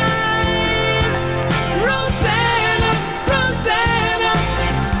compromise, Rosanna, Rosanna.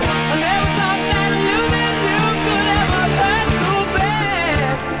 I never thought that losing you could ever hurt so bad.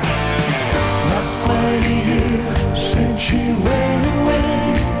 Not quite a year since she went away,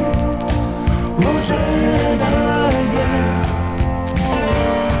 Rosanna, yeah.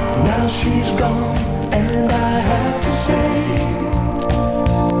 Now she's gone, and I have to say,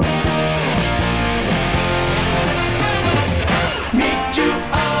 meet you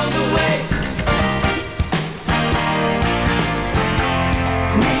all the way,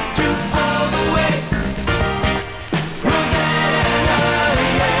 meet you all the way, Rosanna,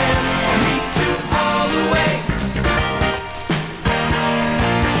 yeah. Meet you all the way,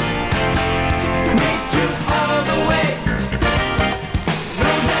 meet you all the way,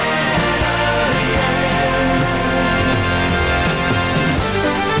 Rosanna,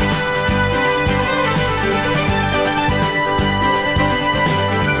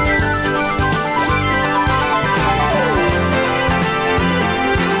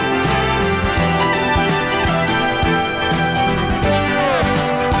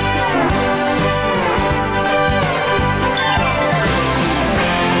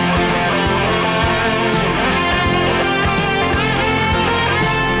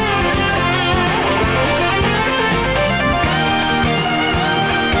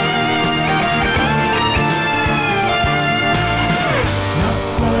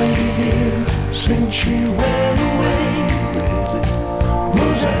 since she went away,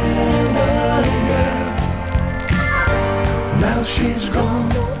 Rosanna, yeah. Now she's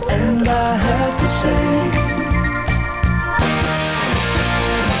gone, and I have to say,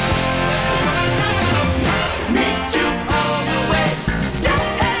 meet you all the way,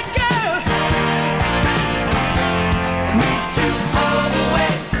 yeah, girl. Meet you all the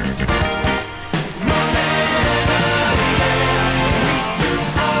way, Rosanna, yeah. Meet you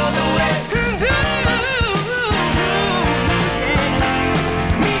all the way,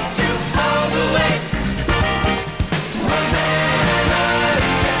 meet you all the way, Rosanna,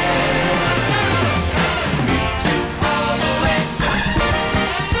 yeah.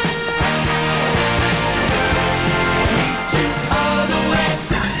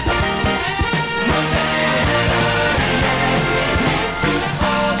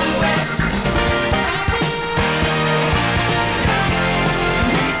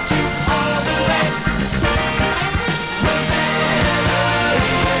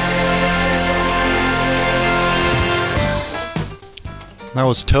 That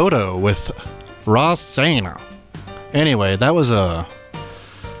was Toto with Rosanna. Anyway, that was an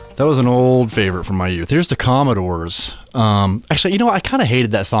old favorite from my youth. Here's the Commodores. Actually, I kind of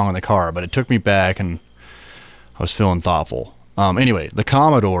hated that song in the car, but it took me back and I was feeling thoughtful. Anyway, the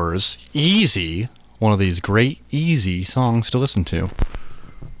Commodores, Easy, one of these great easy songs to listen to.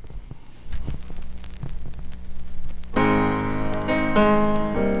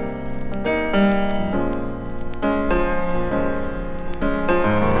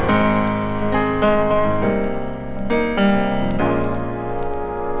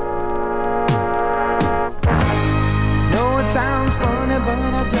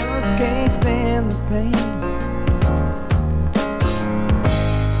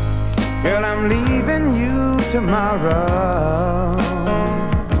 Girl, I'm leaving you tomorrow.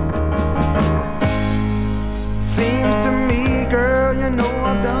 Seems to me, girl, you know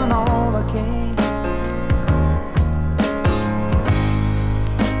I've done all I can.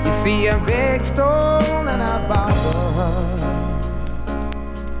 You see, I begged, stole, and I borrowed.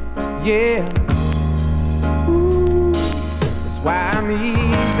 Yeah. Ooh, that's why I'm easy.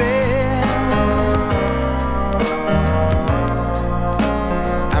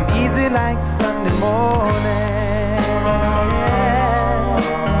 Like Sunday morning.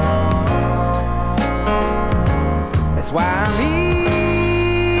 That's why I'm easy.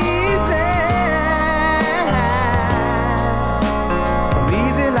 I'm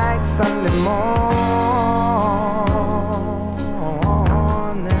easy like Sunday morning.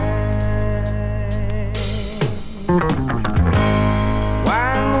 Why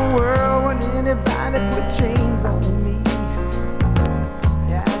in the world would anybody put chains on me?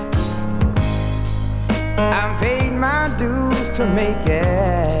 I've paid my dues to make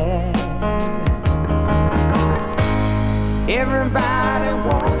it. Everybody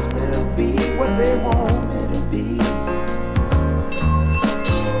wants me to be what they want me to be.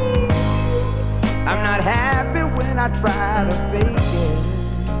 I'm not happy when I try to fake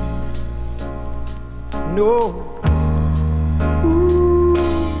it. No. Ooh,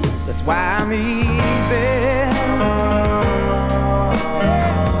 that's why I'm easy.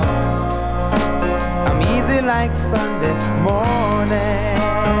 Like Sunday morning.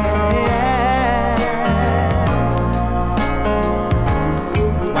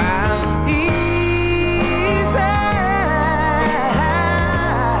 That's why I'm easy.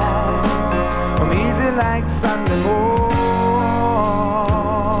 I'm easy like Sunday morning.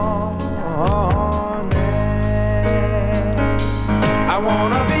 I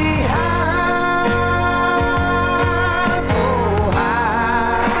wanna be high, so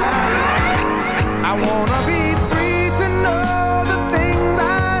high. I wanna be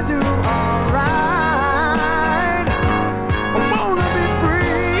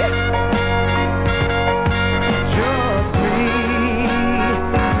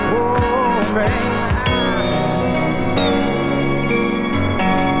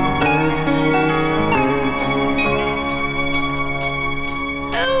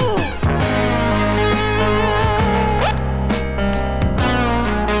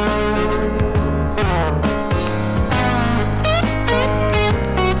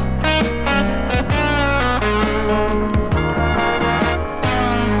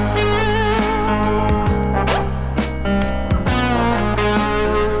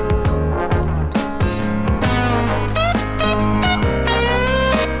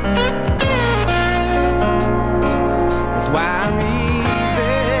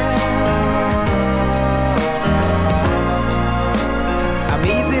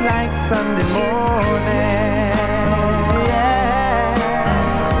Sunday morning, yeah.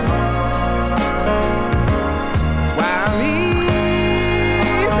 That's why I'm easy.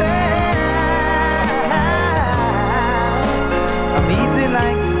 I'm easy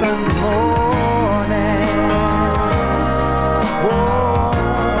like Sunday morning. Whoa.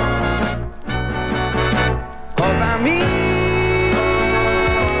 'Cause I'm easy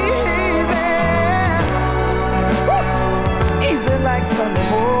like Sunday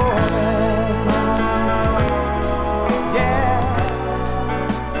morning.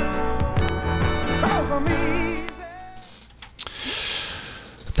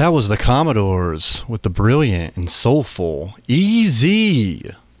 That was the Commodores with the brilliant and soulful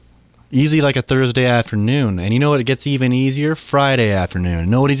Easy. Easy like a Thursday afternoon. And you know what? It gets even easier? Friday afternoon.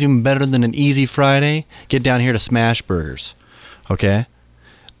 You know what is even better than an easy Friday? Get down here to Smash Burgers. Okay?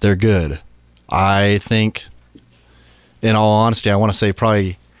 They're good. I think, in all honesty, I want to say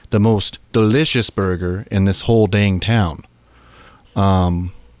probably the most delicious burger in this whole dang town.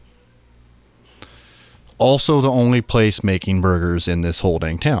 Also the only place making burgers in this whole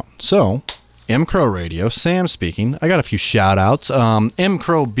dang town. So, mcrowradio, Sam speaking. I got a few shout outs.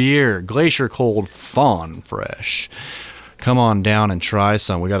 mcrow beer, glacier cold, fawn fresh. Come on down and try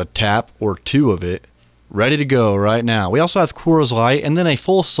some. We got a tap or two of it ready to go right now. We also have Coors Light and then a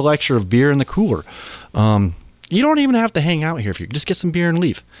full selection of beer in the cooler. You don't even have to hang out here if you just get some beer and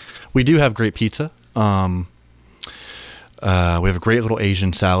leave. We do have great pizza. We have a great little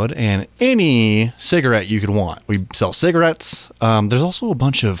Asian salad and any cigarette you could want. We sell cigarettes. There's also a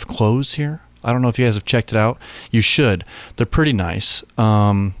bunch of clothes here. I don't know if you guys have checked it out. You should. They're pretty nice.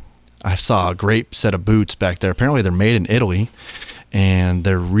 I saw a great set of boots back there. Apparently they're made in Italy, and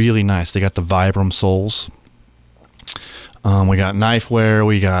they're really nice. They got the Vibram soles. We got knifeware.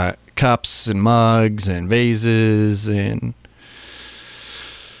 We got cups and mugs and vases, and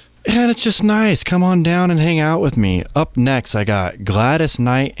it's just nice. Come on down and hang out with me. Up next, I got Gladys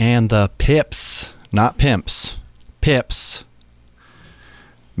Knight and the Pips. Not Pimps. Pips.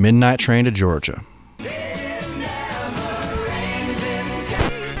 Midnight Train to Georgia.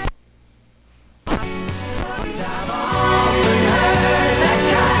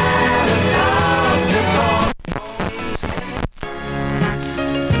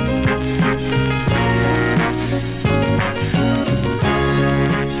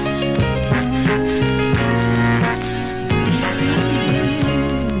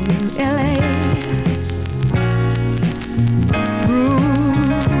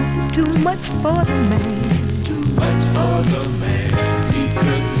 For the man, too much for the man. He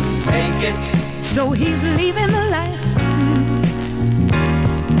couldn't make it, so he's leaving the life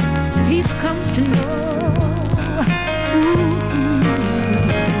he's come to know.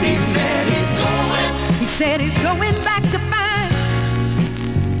 He said he's going back to find,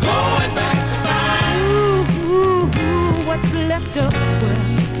 going back to find what's left of his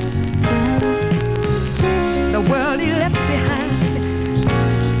world, the world he left behind.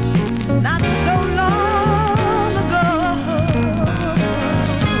 Not so long ago,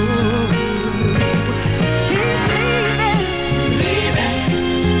 he's leaving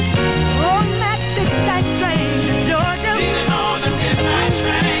on that midnight train to Georgia. Leaving on the midnight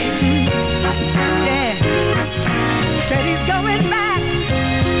train. Yeah, said he's going back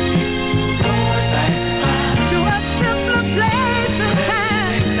to a simpler place and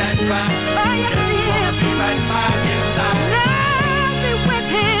time. Oh yes he is. Right by his side. I'll be with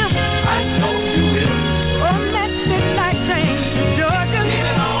him. On that midnight train to Georgia.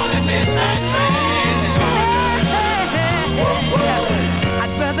 Leaving on the midnight train to Georgia.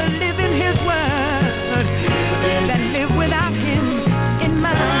 I'd rather live in his world than live without him in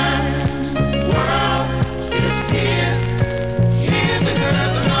mine. World is his and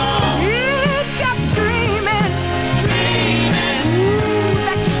hers alone. He kept dreaming,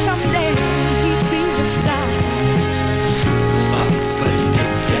 that someday he'd be the star.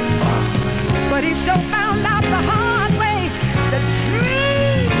 But he so found out the hard way that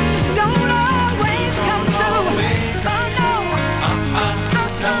dreams don't always come true.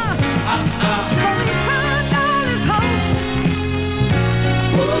 So he found all his hopes,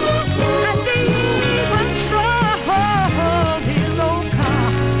 and even sold his old car.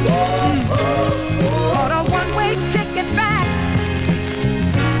 Bought a one-way ticket back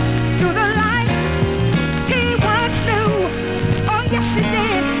to the life he once knew. Oh yes he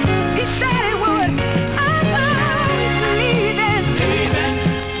did. He said he would. He's leaving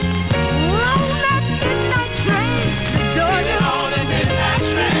on that midnight train to Georgia. On that midnight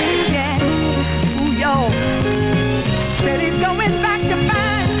train. Yeah. Ooh, yo. Said he's going back to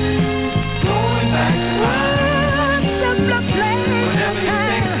find. Going back to find. A simpler place and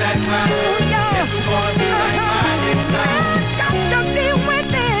time. Ooh, yo. Guess it's gonna be right by his side. I got to be with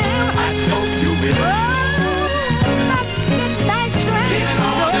him. I know you will. On that midnight train. Leaving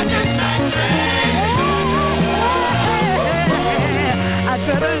on that midnight train. I'd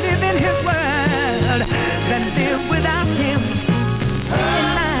better live in his world than live without him in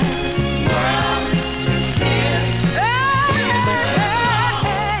mine.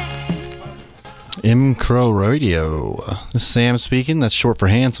 mcrowradio. This is Sam speaking. That's short for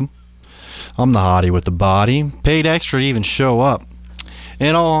handsome. I'm the hottie with the body. Paid extra to even show up.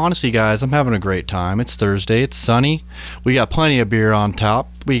 In all honesty, guys, I'm having a great time. It's Thursday. It's sunny. We got plenty of beer on top.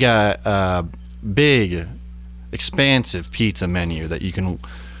 We got a big, expansive pizza menu that you can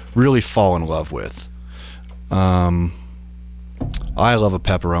really fall in love with. I love a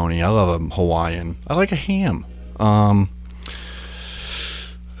pepperoni. I love a Hawaiian. I like a ham.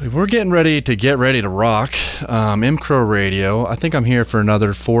 We're getting ready to rock. mcrowradio. I think I'm here for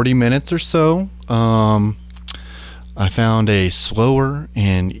another 40 minutes or so. I found a slower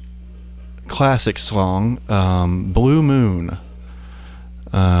and classic song, Blue Moon.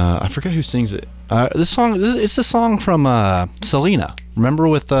 I forget who sings it. It's the song from Selena. Remember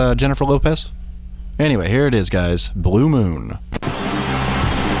with Jennifer Lopez? Anyway, here it is, guys. Blue Moon.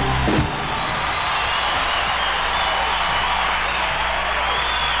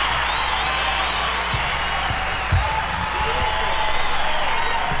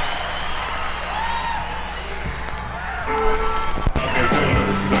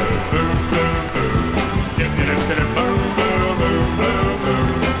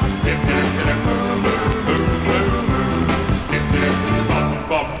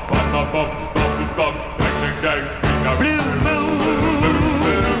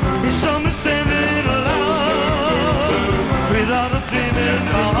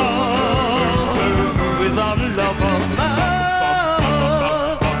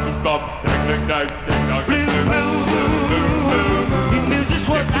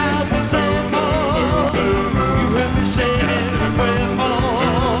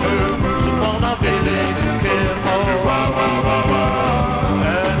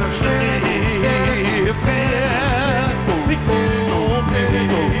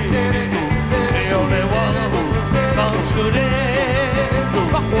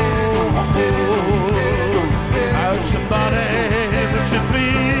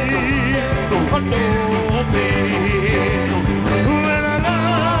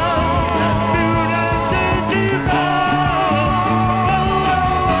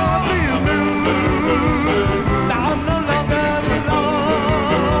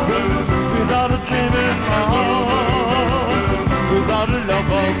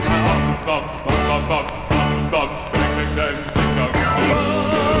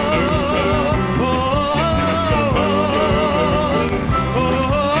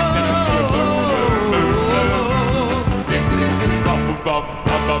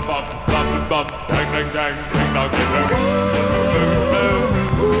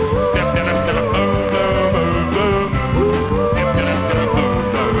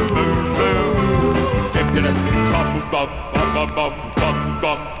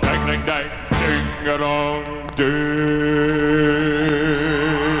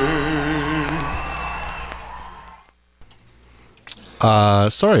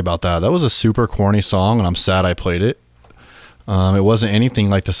 Sorry about that. That was a super corny song, and I'm sad I played it. It wasn't anything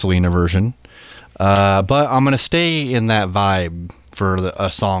like the Selena version. But I'm going to stay in that vibe for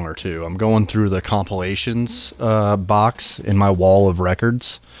a song or two. I'm going through the compilations box in my wall of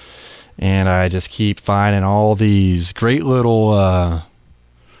records, and I just keep finding all these great little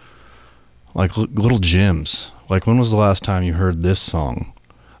little gems. Like, when was the last time you heard this song?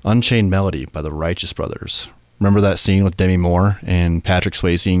 Unchained Melody by the Righteous Brothers. Remember that scene with Demi Moore and Patrick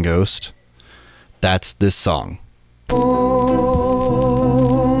Swayze in Ghost? That's this song.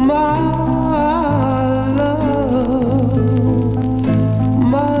 Oh, my love,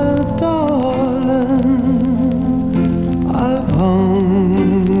 my darling, I've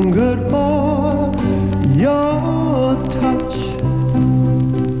hungered for your touch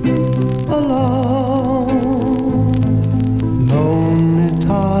a long, lonely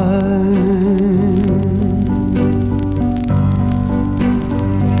time.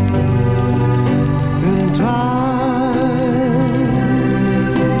 In time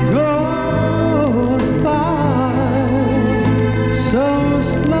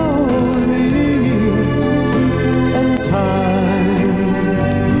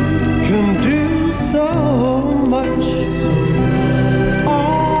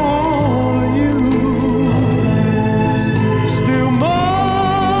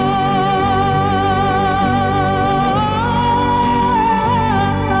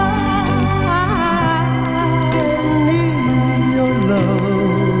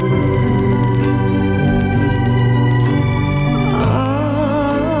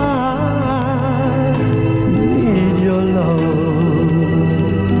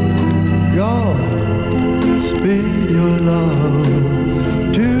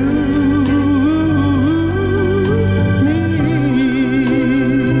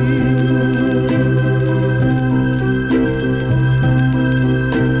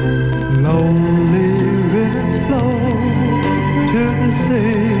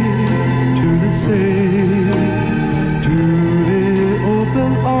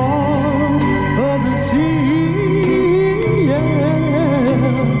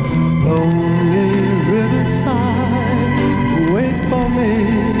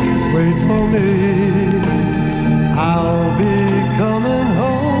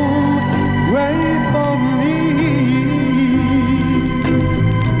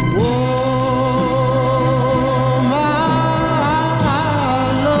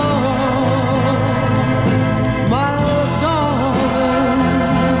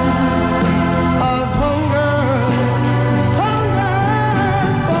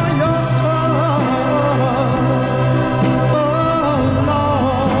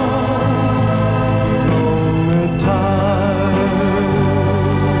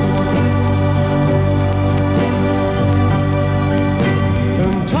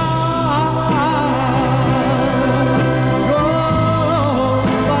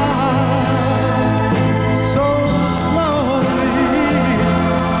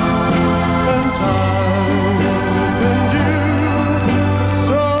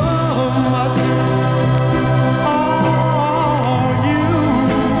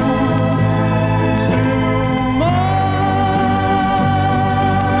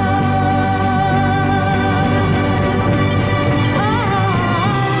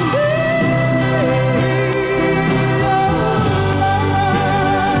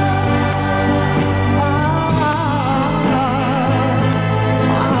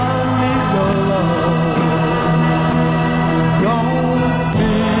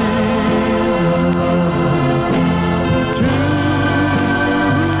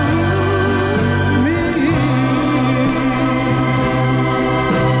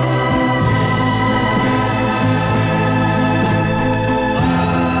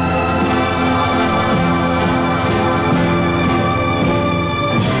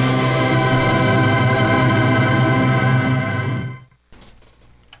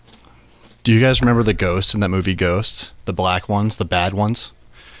Do you guys remember the ghosts in that movie Ghosts? The black ones, the bad ones?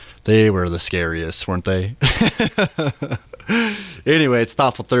 They were the scariest, weren't they? Anyway, it's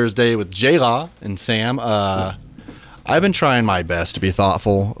Thoughtful Thursday with JLaw and Sam. I've been trying my best to be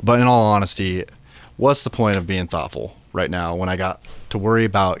thoughtful, but in all honesty, what's the point of being thoughtful right now when I got to worry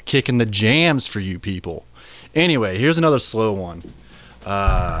about kicking the jams for you people? Anyway, here's another slow one.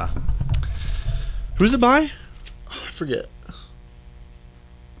 Who's it by? Oh, I forget.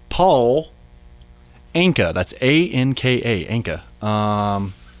 Paul Anka. That's Anka. Anka.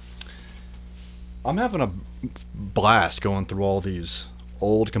 I'm having a blast going through all these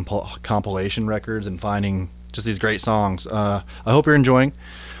old compilation records and finding just these great songs. I hope you're enjoying,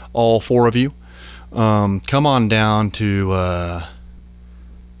 all four of you. Come on down to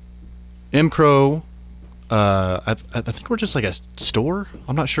mcrow. I think we're just like a store.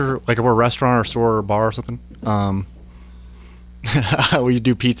 I'm not sure, like we're a restaurant or store or bar or something. We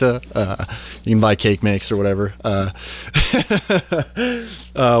do pizza. You can buy cake mix or whatever. What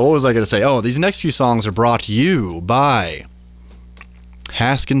was I going to say? Oh, these next few songs are brought to you by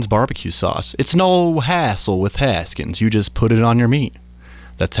Haskins Barbecue Sauce. It's no hassle with Haskins. You just put it on your meat.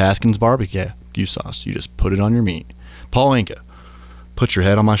 That's Haskins Barbecue Sauce. You just put it on your meat. Paul Anka, put your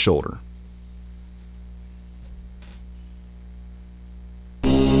head on my shoulder.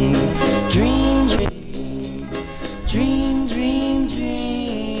 Dream, dream, dream, dream, dream,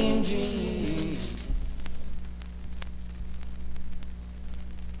 dream.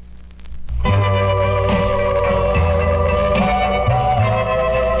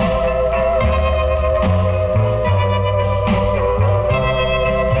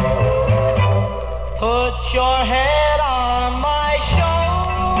 Put your head on my shoulder.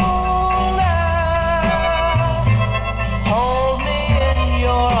 Hold me in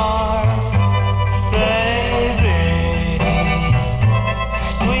your arms, baby.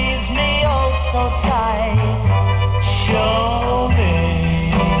 Squeeze me oh so tight. Show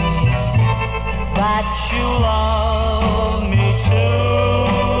me that you love me too.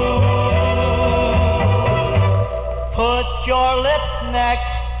 Put your lips next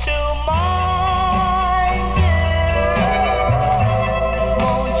to mine, dear.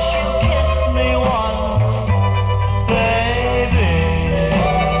 Won't you kiss me once, baby?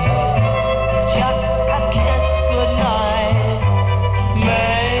 Just a kiss goodnight,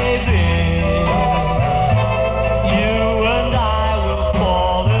 maybe. You and I will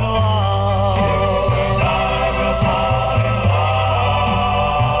fall in love.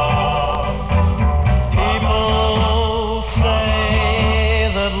 People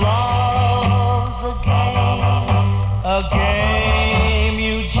say that love's a game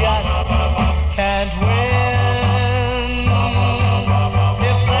you just can't win.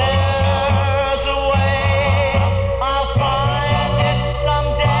 If there's a way, I'll find it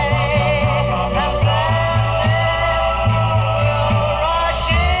someday, and then we'll rush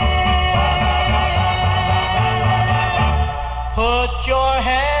in. Put your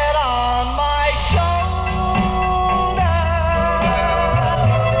head on my shoulder.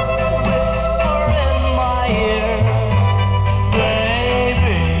 Whisper in my ear,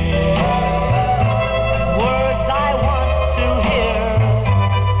 baby. Words I want to hear.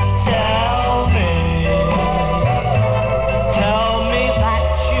 Tell me that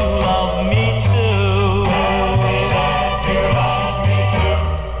you love me too. That you love me too.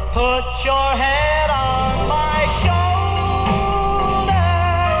 Put your head on my shoulder.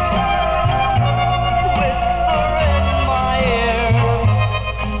 Whisper in my ear,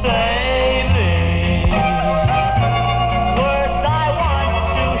 baby. Words I want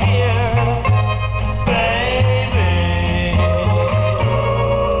to hear, baby.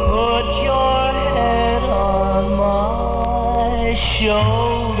 Put your head on my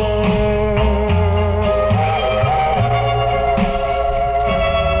shoulder.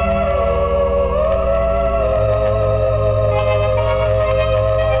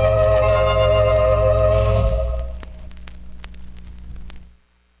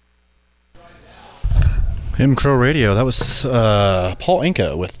 mcrowradio. That was Paul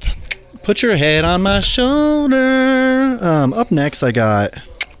Anka with Put Your Head on My Shoulder. Up next, I got...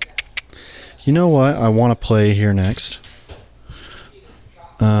 You know what I want to play here next?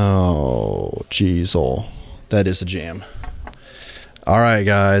 Oh, geez, that is a jam. All right,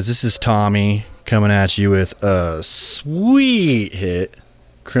 guys, this is Tommy coming at you with a sweet hit,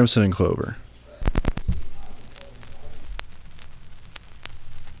 Crimson and Clover.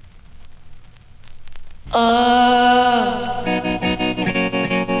 Now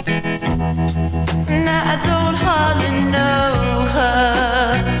I don't hardly know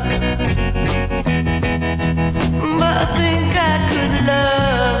her, but I think I could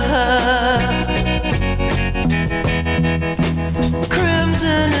love her.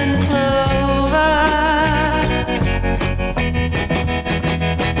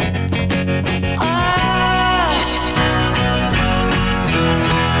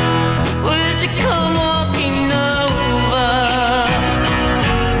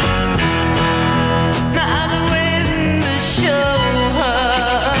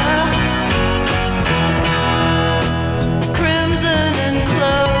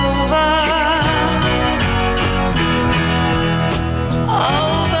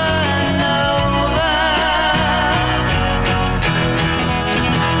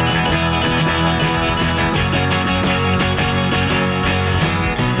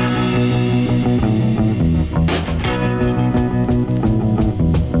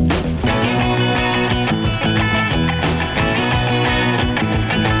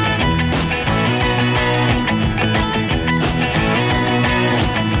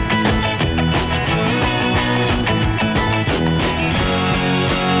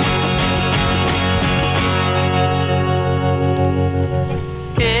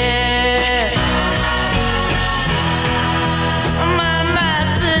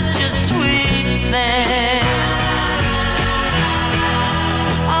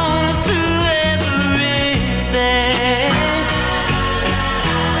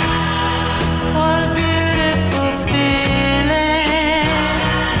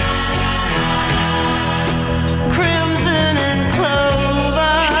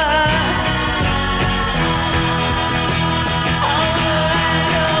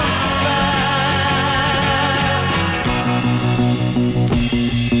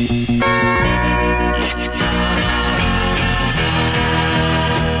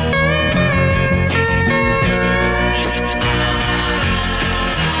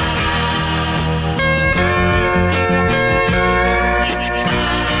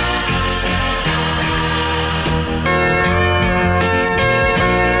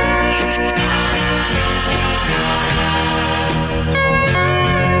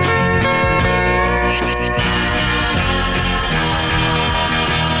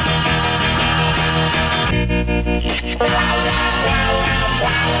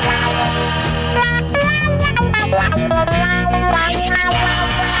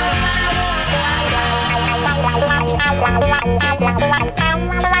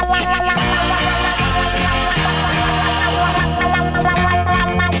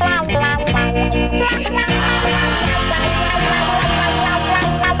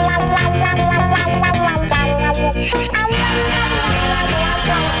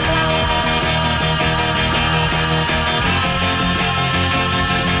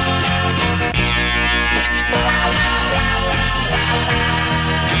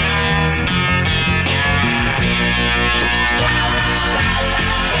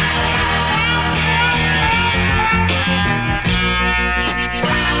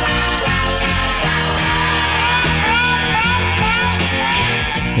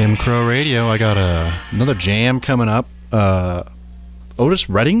 mcrowradio. I got another jam coming up. Otis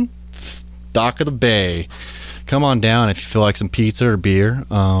Redding, Dock of the Bay. Come on down if you feel like some pizza or beer,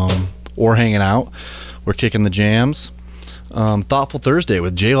 or hanging out. We're kicking the jams. Thoughtful Thursday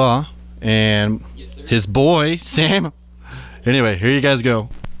with JLaw and his boy Sam. Anyway, here you guys go.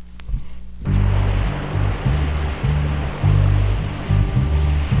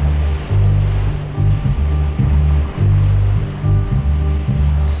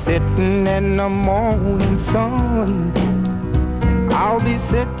 Sitting in the morning sun, I'll be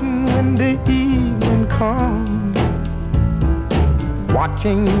sitting when the evening comes,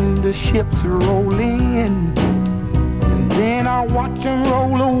 watching the ships roll in, and then I'll watch them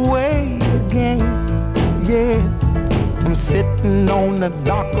roll away again. Yeah, I'm sitting on the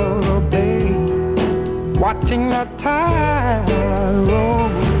dock of the bay, watching the tide roll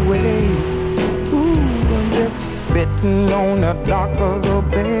away. Ooh, I'm just sitting on the dock of the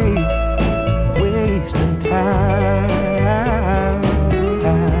bay, wasting time.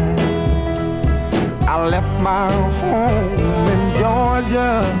 I left my home in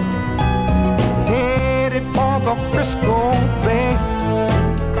Georgia, headed for the Frisco Bay,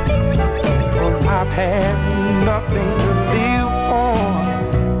 'cause I've had nothing to live for,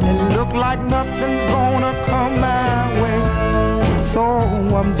 and look like nothing's gonna come my way. So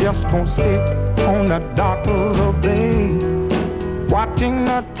I'm just gonna sit on the dock of the bay, watching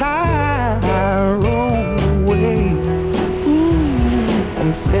the tide roll away. Ooh,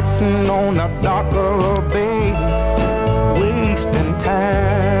 I'm sitting on the dock of the bay, wasting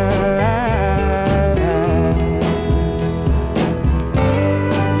time.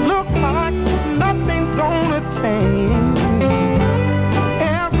 Look like nothing's gonna change,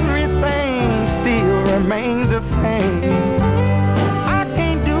 everything still remains the same.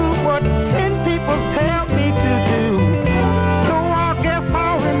 Tell me to do, so I guess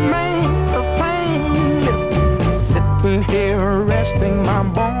I'll remain the same. Listen, sitting here resting my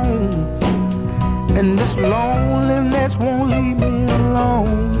bones, and this loneliness won't leave me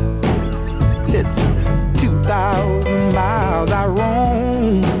alone. Listen, 2,000 miles I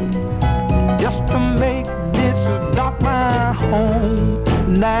roam just to make this dock my home.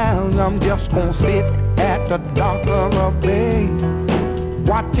 Now I'm just gonna sit at the dock of a bay,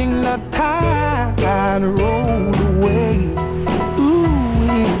 watching the tide roll away. Ooh,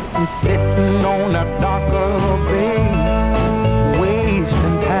 I'm sitting on the dock of a bay,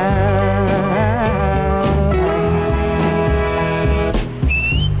 wasting time.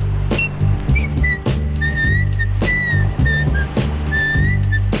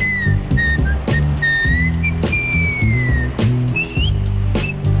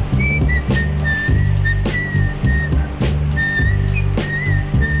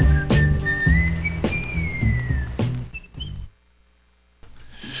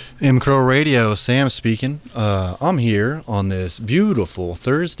 mcrowradio, Sam speaking. I'm here on this beautiful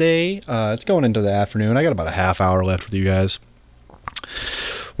Thursday. It's going into the afternoon. I got about a half hour left with you guys.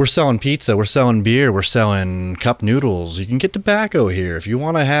 We're selling pizza, we're selling beer, we're selling cup noodles. You can get tobacco here. If you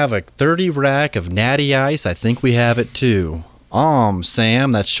want to have a 30 rack of Natty Ice, I think we have it too. I'm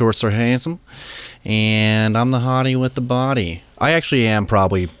Sam, that's Shorts Are Handsome, and I'm the hottie with the body. I actually am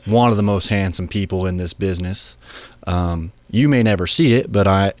probably one of the most handsome people in this business. You may never see it,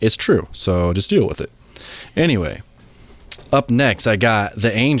 but it's true, so just deal with it. Anyway, up next, I got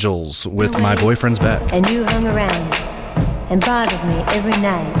The Angels with My Boyfriend's Back. And you hung around and bothered me every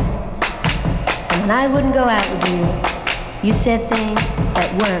night. And when I wouldn't go out with you, you said things that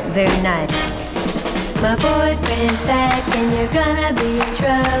weren't very nice. My boyfriend's back and you're gonna be in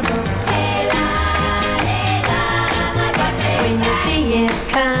trouble. Hey la, my boyfriend. When you see him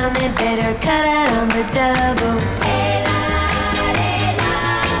coming, better cut out on the double. Hey la,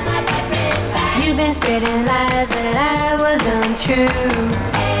 my boyfriend's back. You've been spreading lies that I was untrue.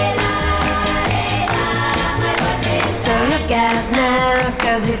 Hey la, my boyfriend's back. So look out now,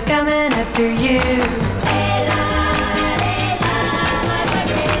 'cause he's coming after you. Hey la, my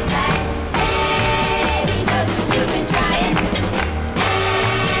boyfriend's back. Hey, he knows that you've been trying,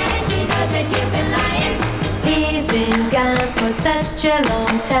 and he knows that you've been lying. He's been gone for such a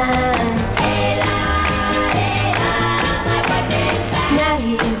long time. Hey la, my boyfriend's back. Now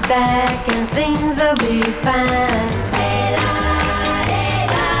he's back and things will be fine. Hey la,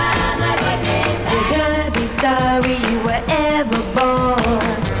 my boyfriend's back. You're gonna be sorry you were ever born.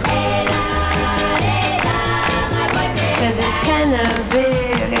 Hey la, my boyfriend's 'cause he's kinda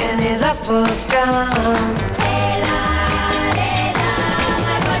big and he's awful strong. Hey la,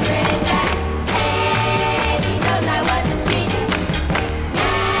 my boyfriend's back. Hey, he knows I wasn't cheating.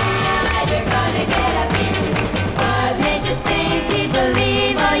 Now you're gonna get a beating. What made you think he'd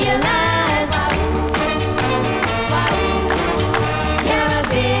believe all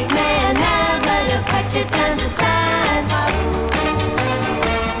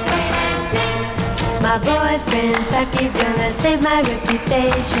My boyfriend's back, he's gonna save my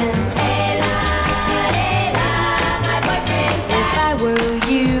reputation. Hey la, my boyfriend's back. If I were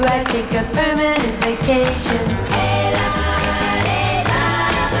you, I'd take a permanent vacation. Hey la,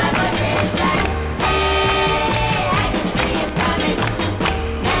 my boyfriend's back. Hey, I can see you coming.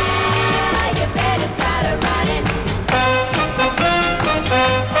 Now you better start a running.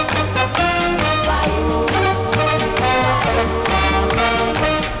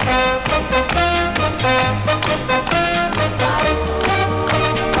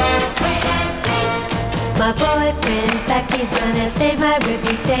 My boyfriend's back, he's gonna save my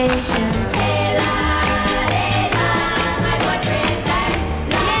reputation. Hey la, my boyfriend's back.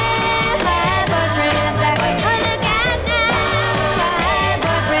 Yeah, my boyfriend's back. Oh, look out now. My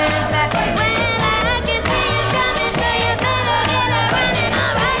boyfriend's back. Well, I can see you coming, so you better get a running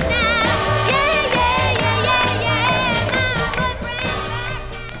all right now. Yeah, my boyfriend's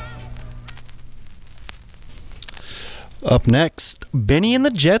back. Up next, Benny and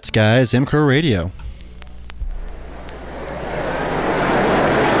the Jets, guys, mcrowradio.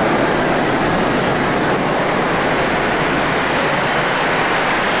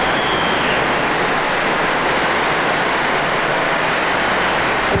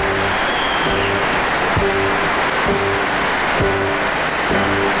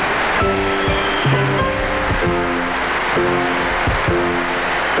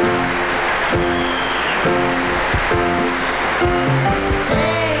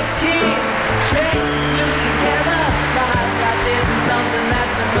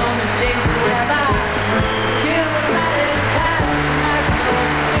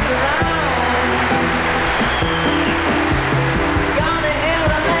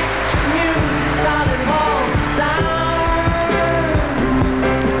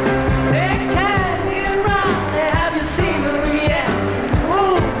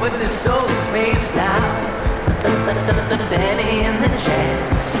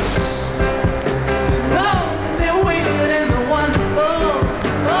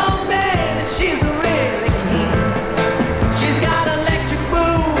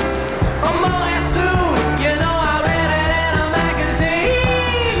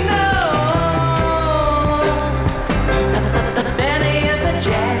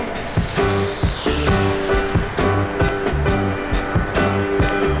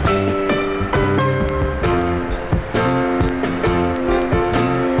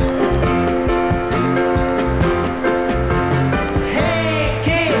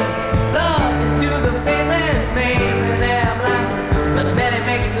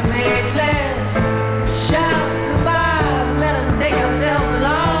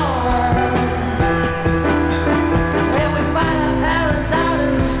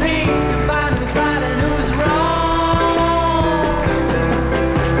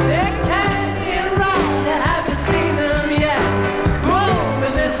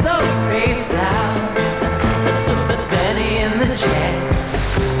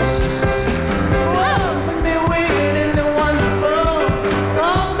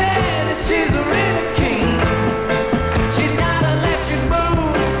 She's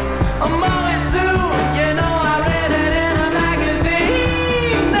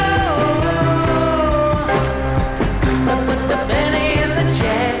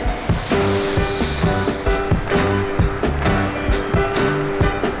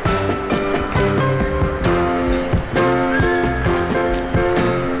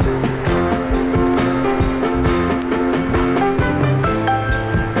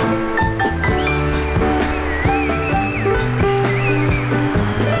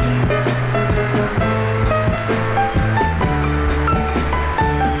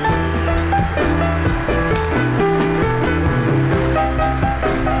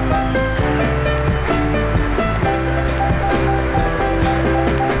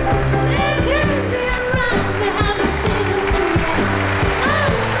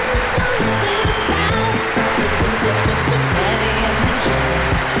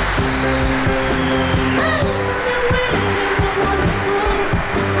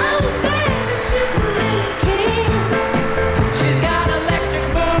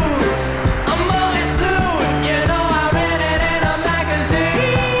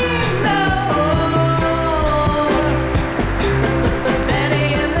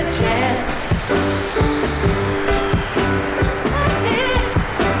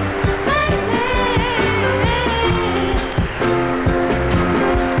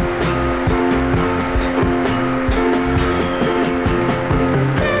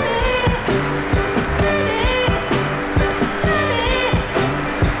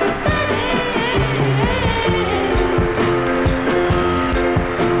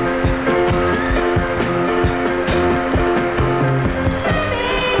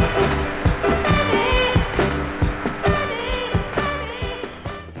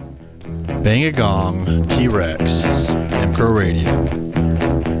Bang a Gong, T-Rex, mcrowradio.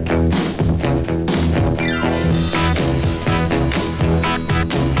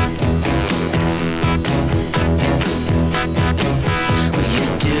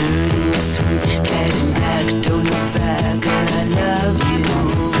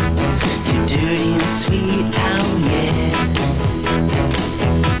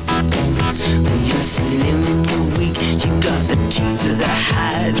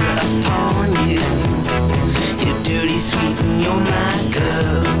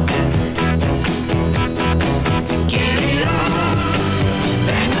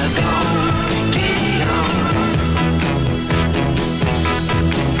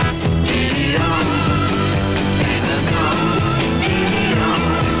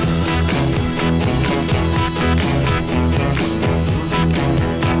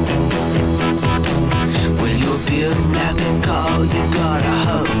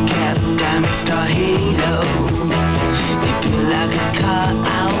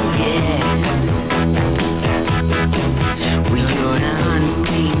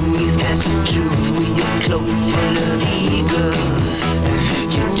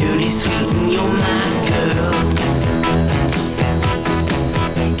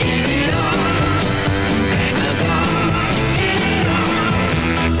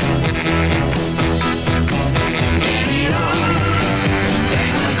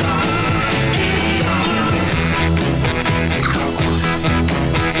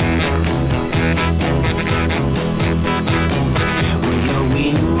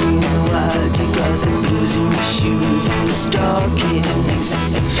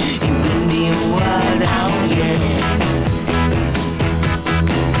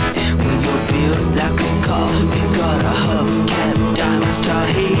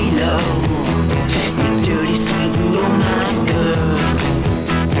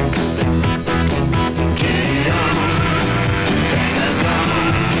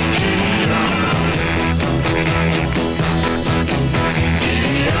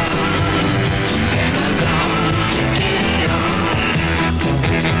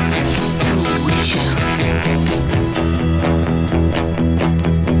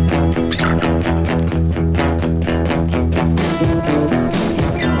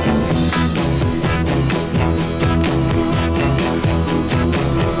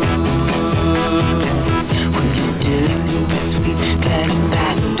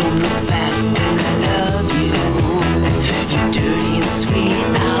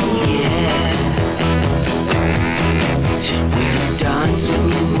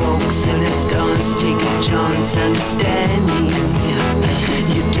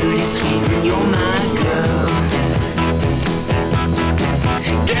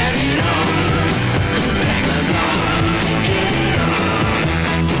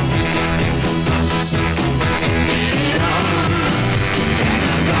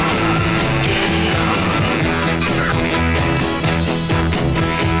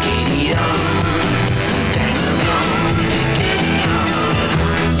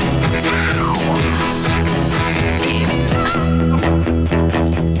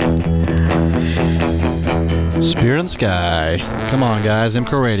 Spirit in the Sky. Come on, guys.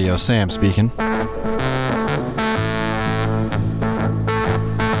 mcrowradio. Sam speaking.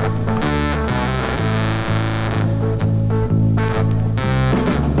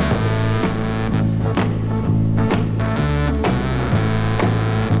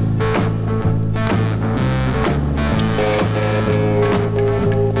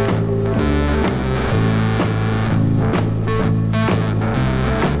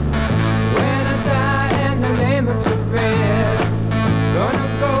 When I die and the name to rest, gonna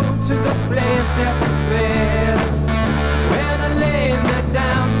go to the place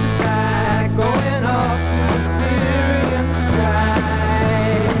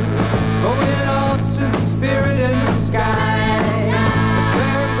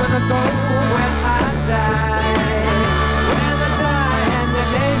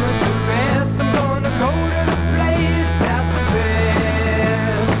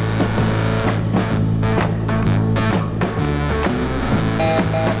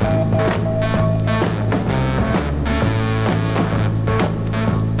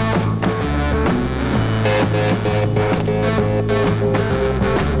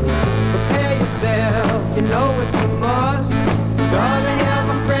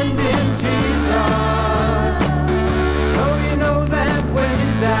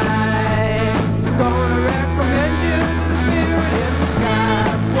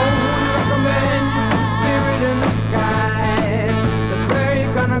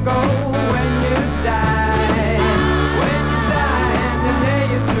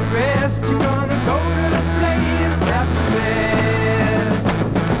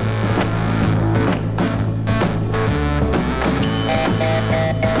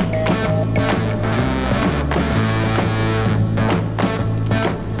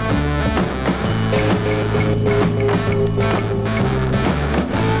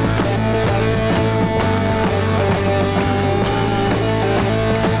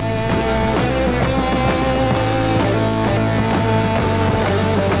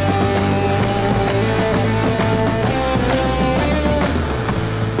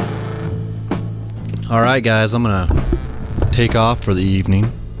All right, guys, I'm gonna take off for the evening.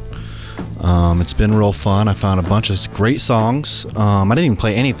 It's been real fun. I found a bunch of great songs. I didn't even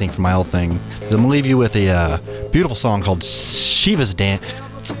play anything from my old thing. I'm gonna leave you with a beautiful song called Shiva's Dance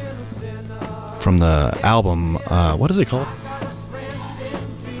from the album. What is it called?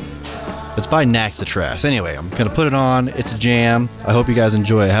 It's by Nax the Trash. Anyway, I'm gonna put it on. It's a jam. I hope you guys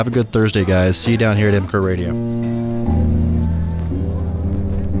enjoy it. Have a good Thursday, guys. See you down here at mcrowradio.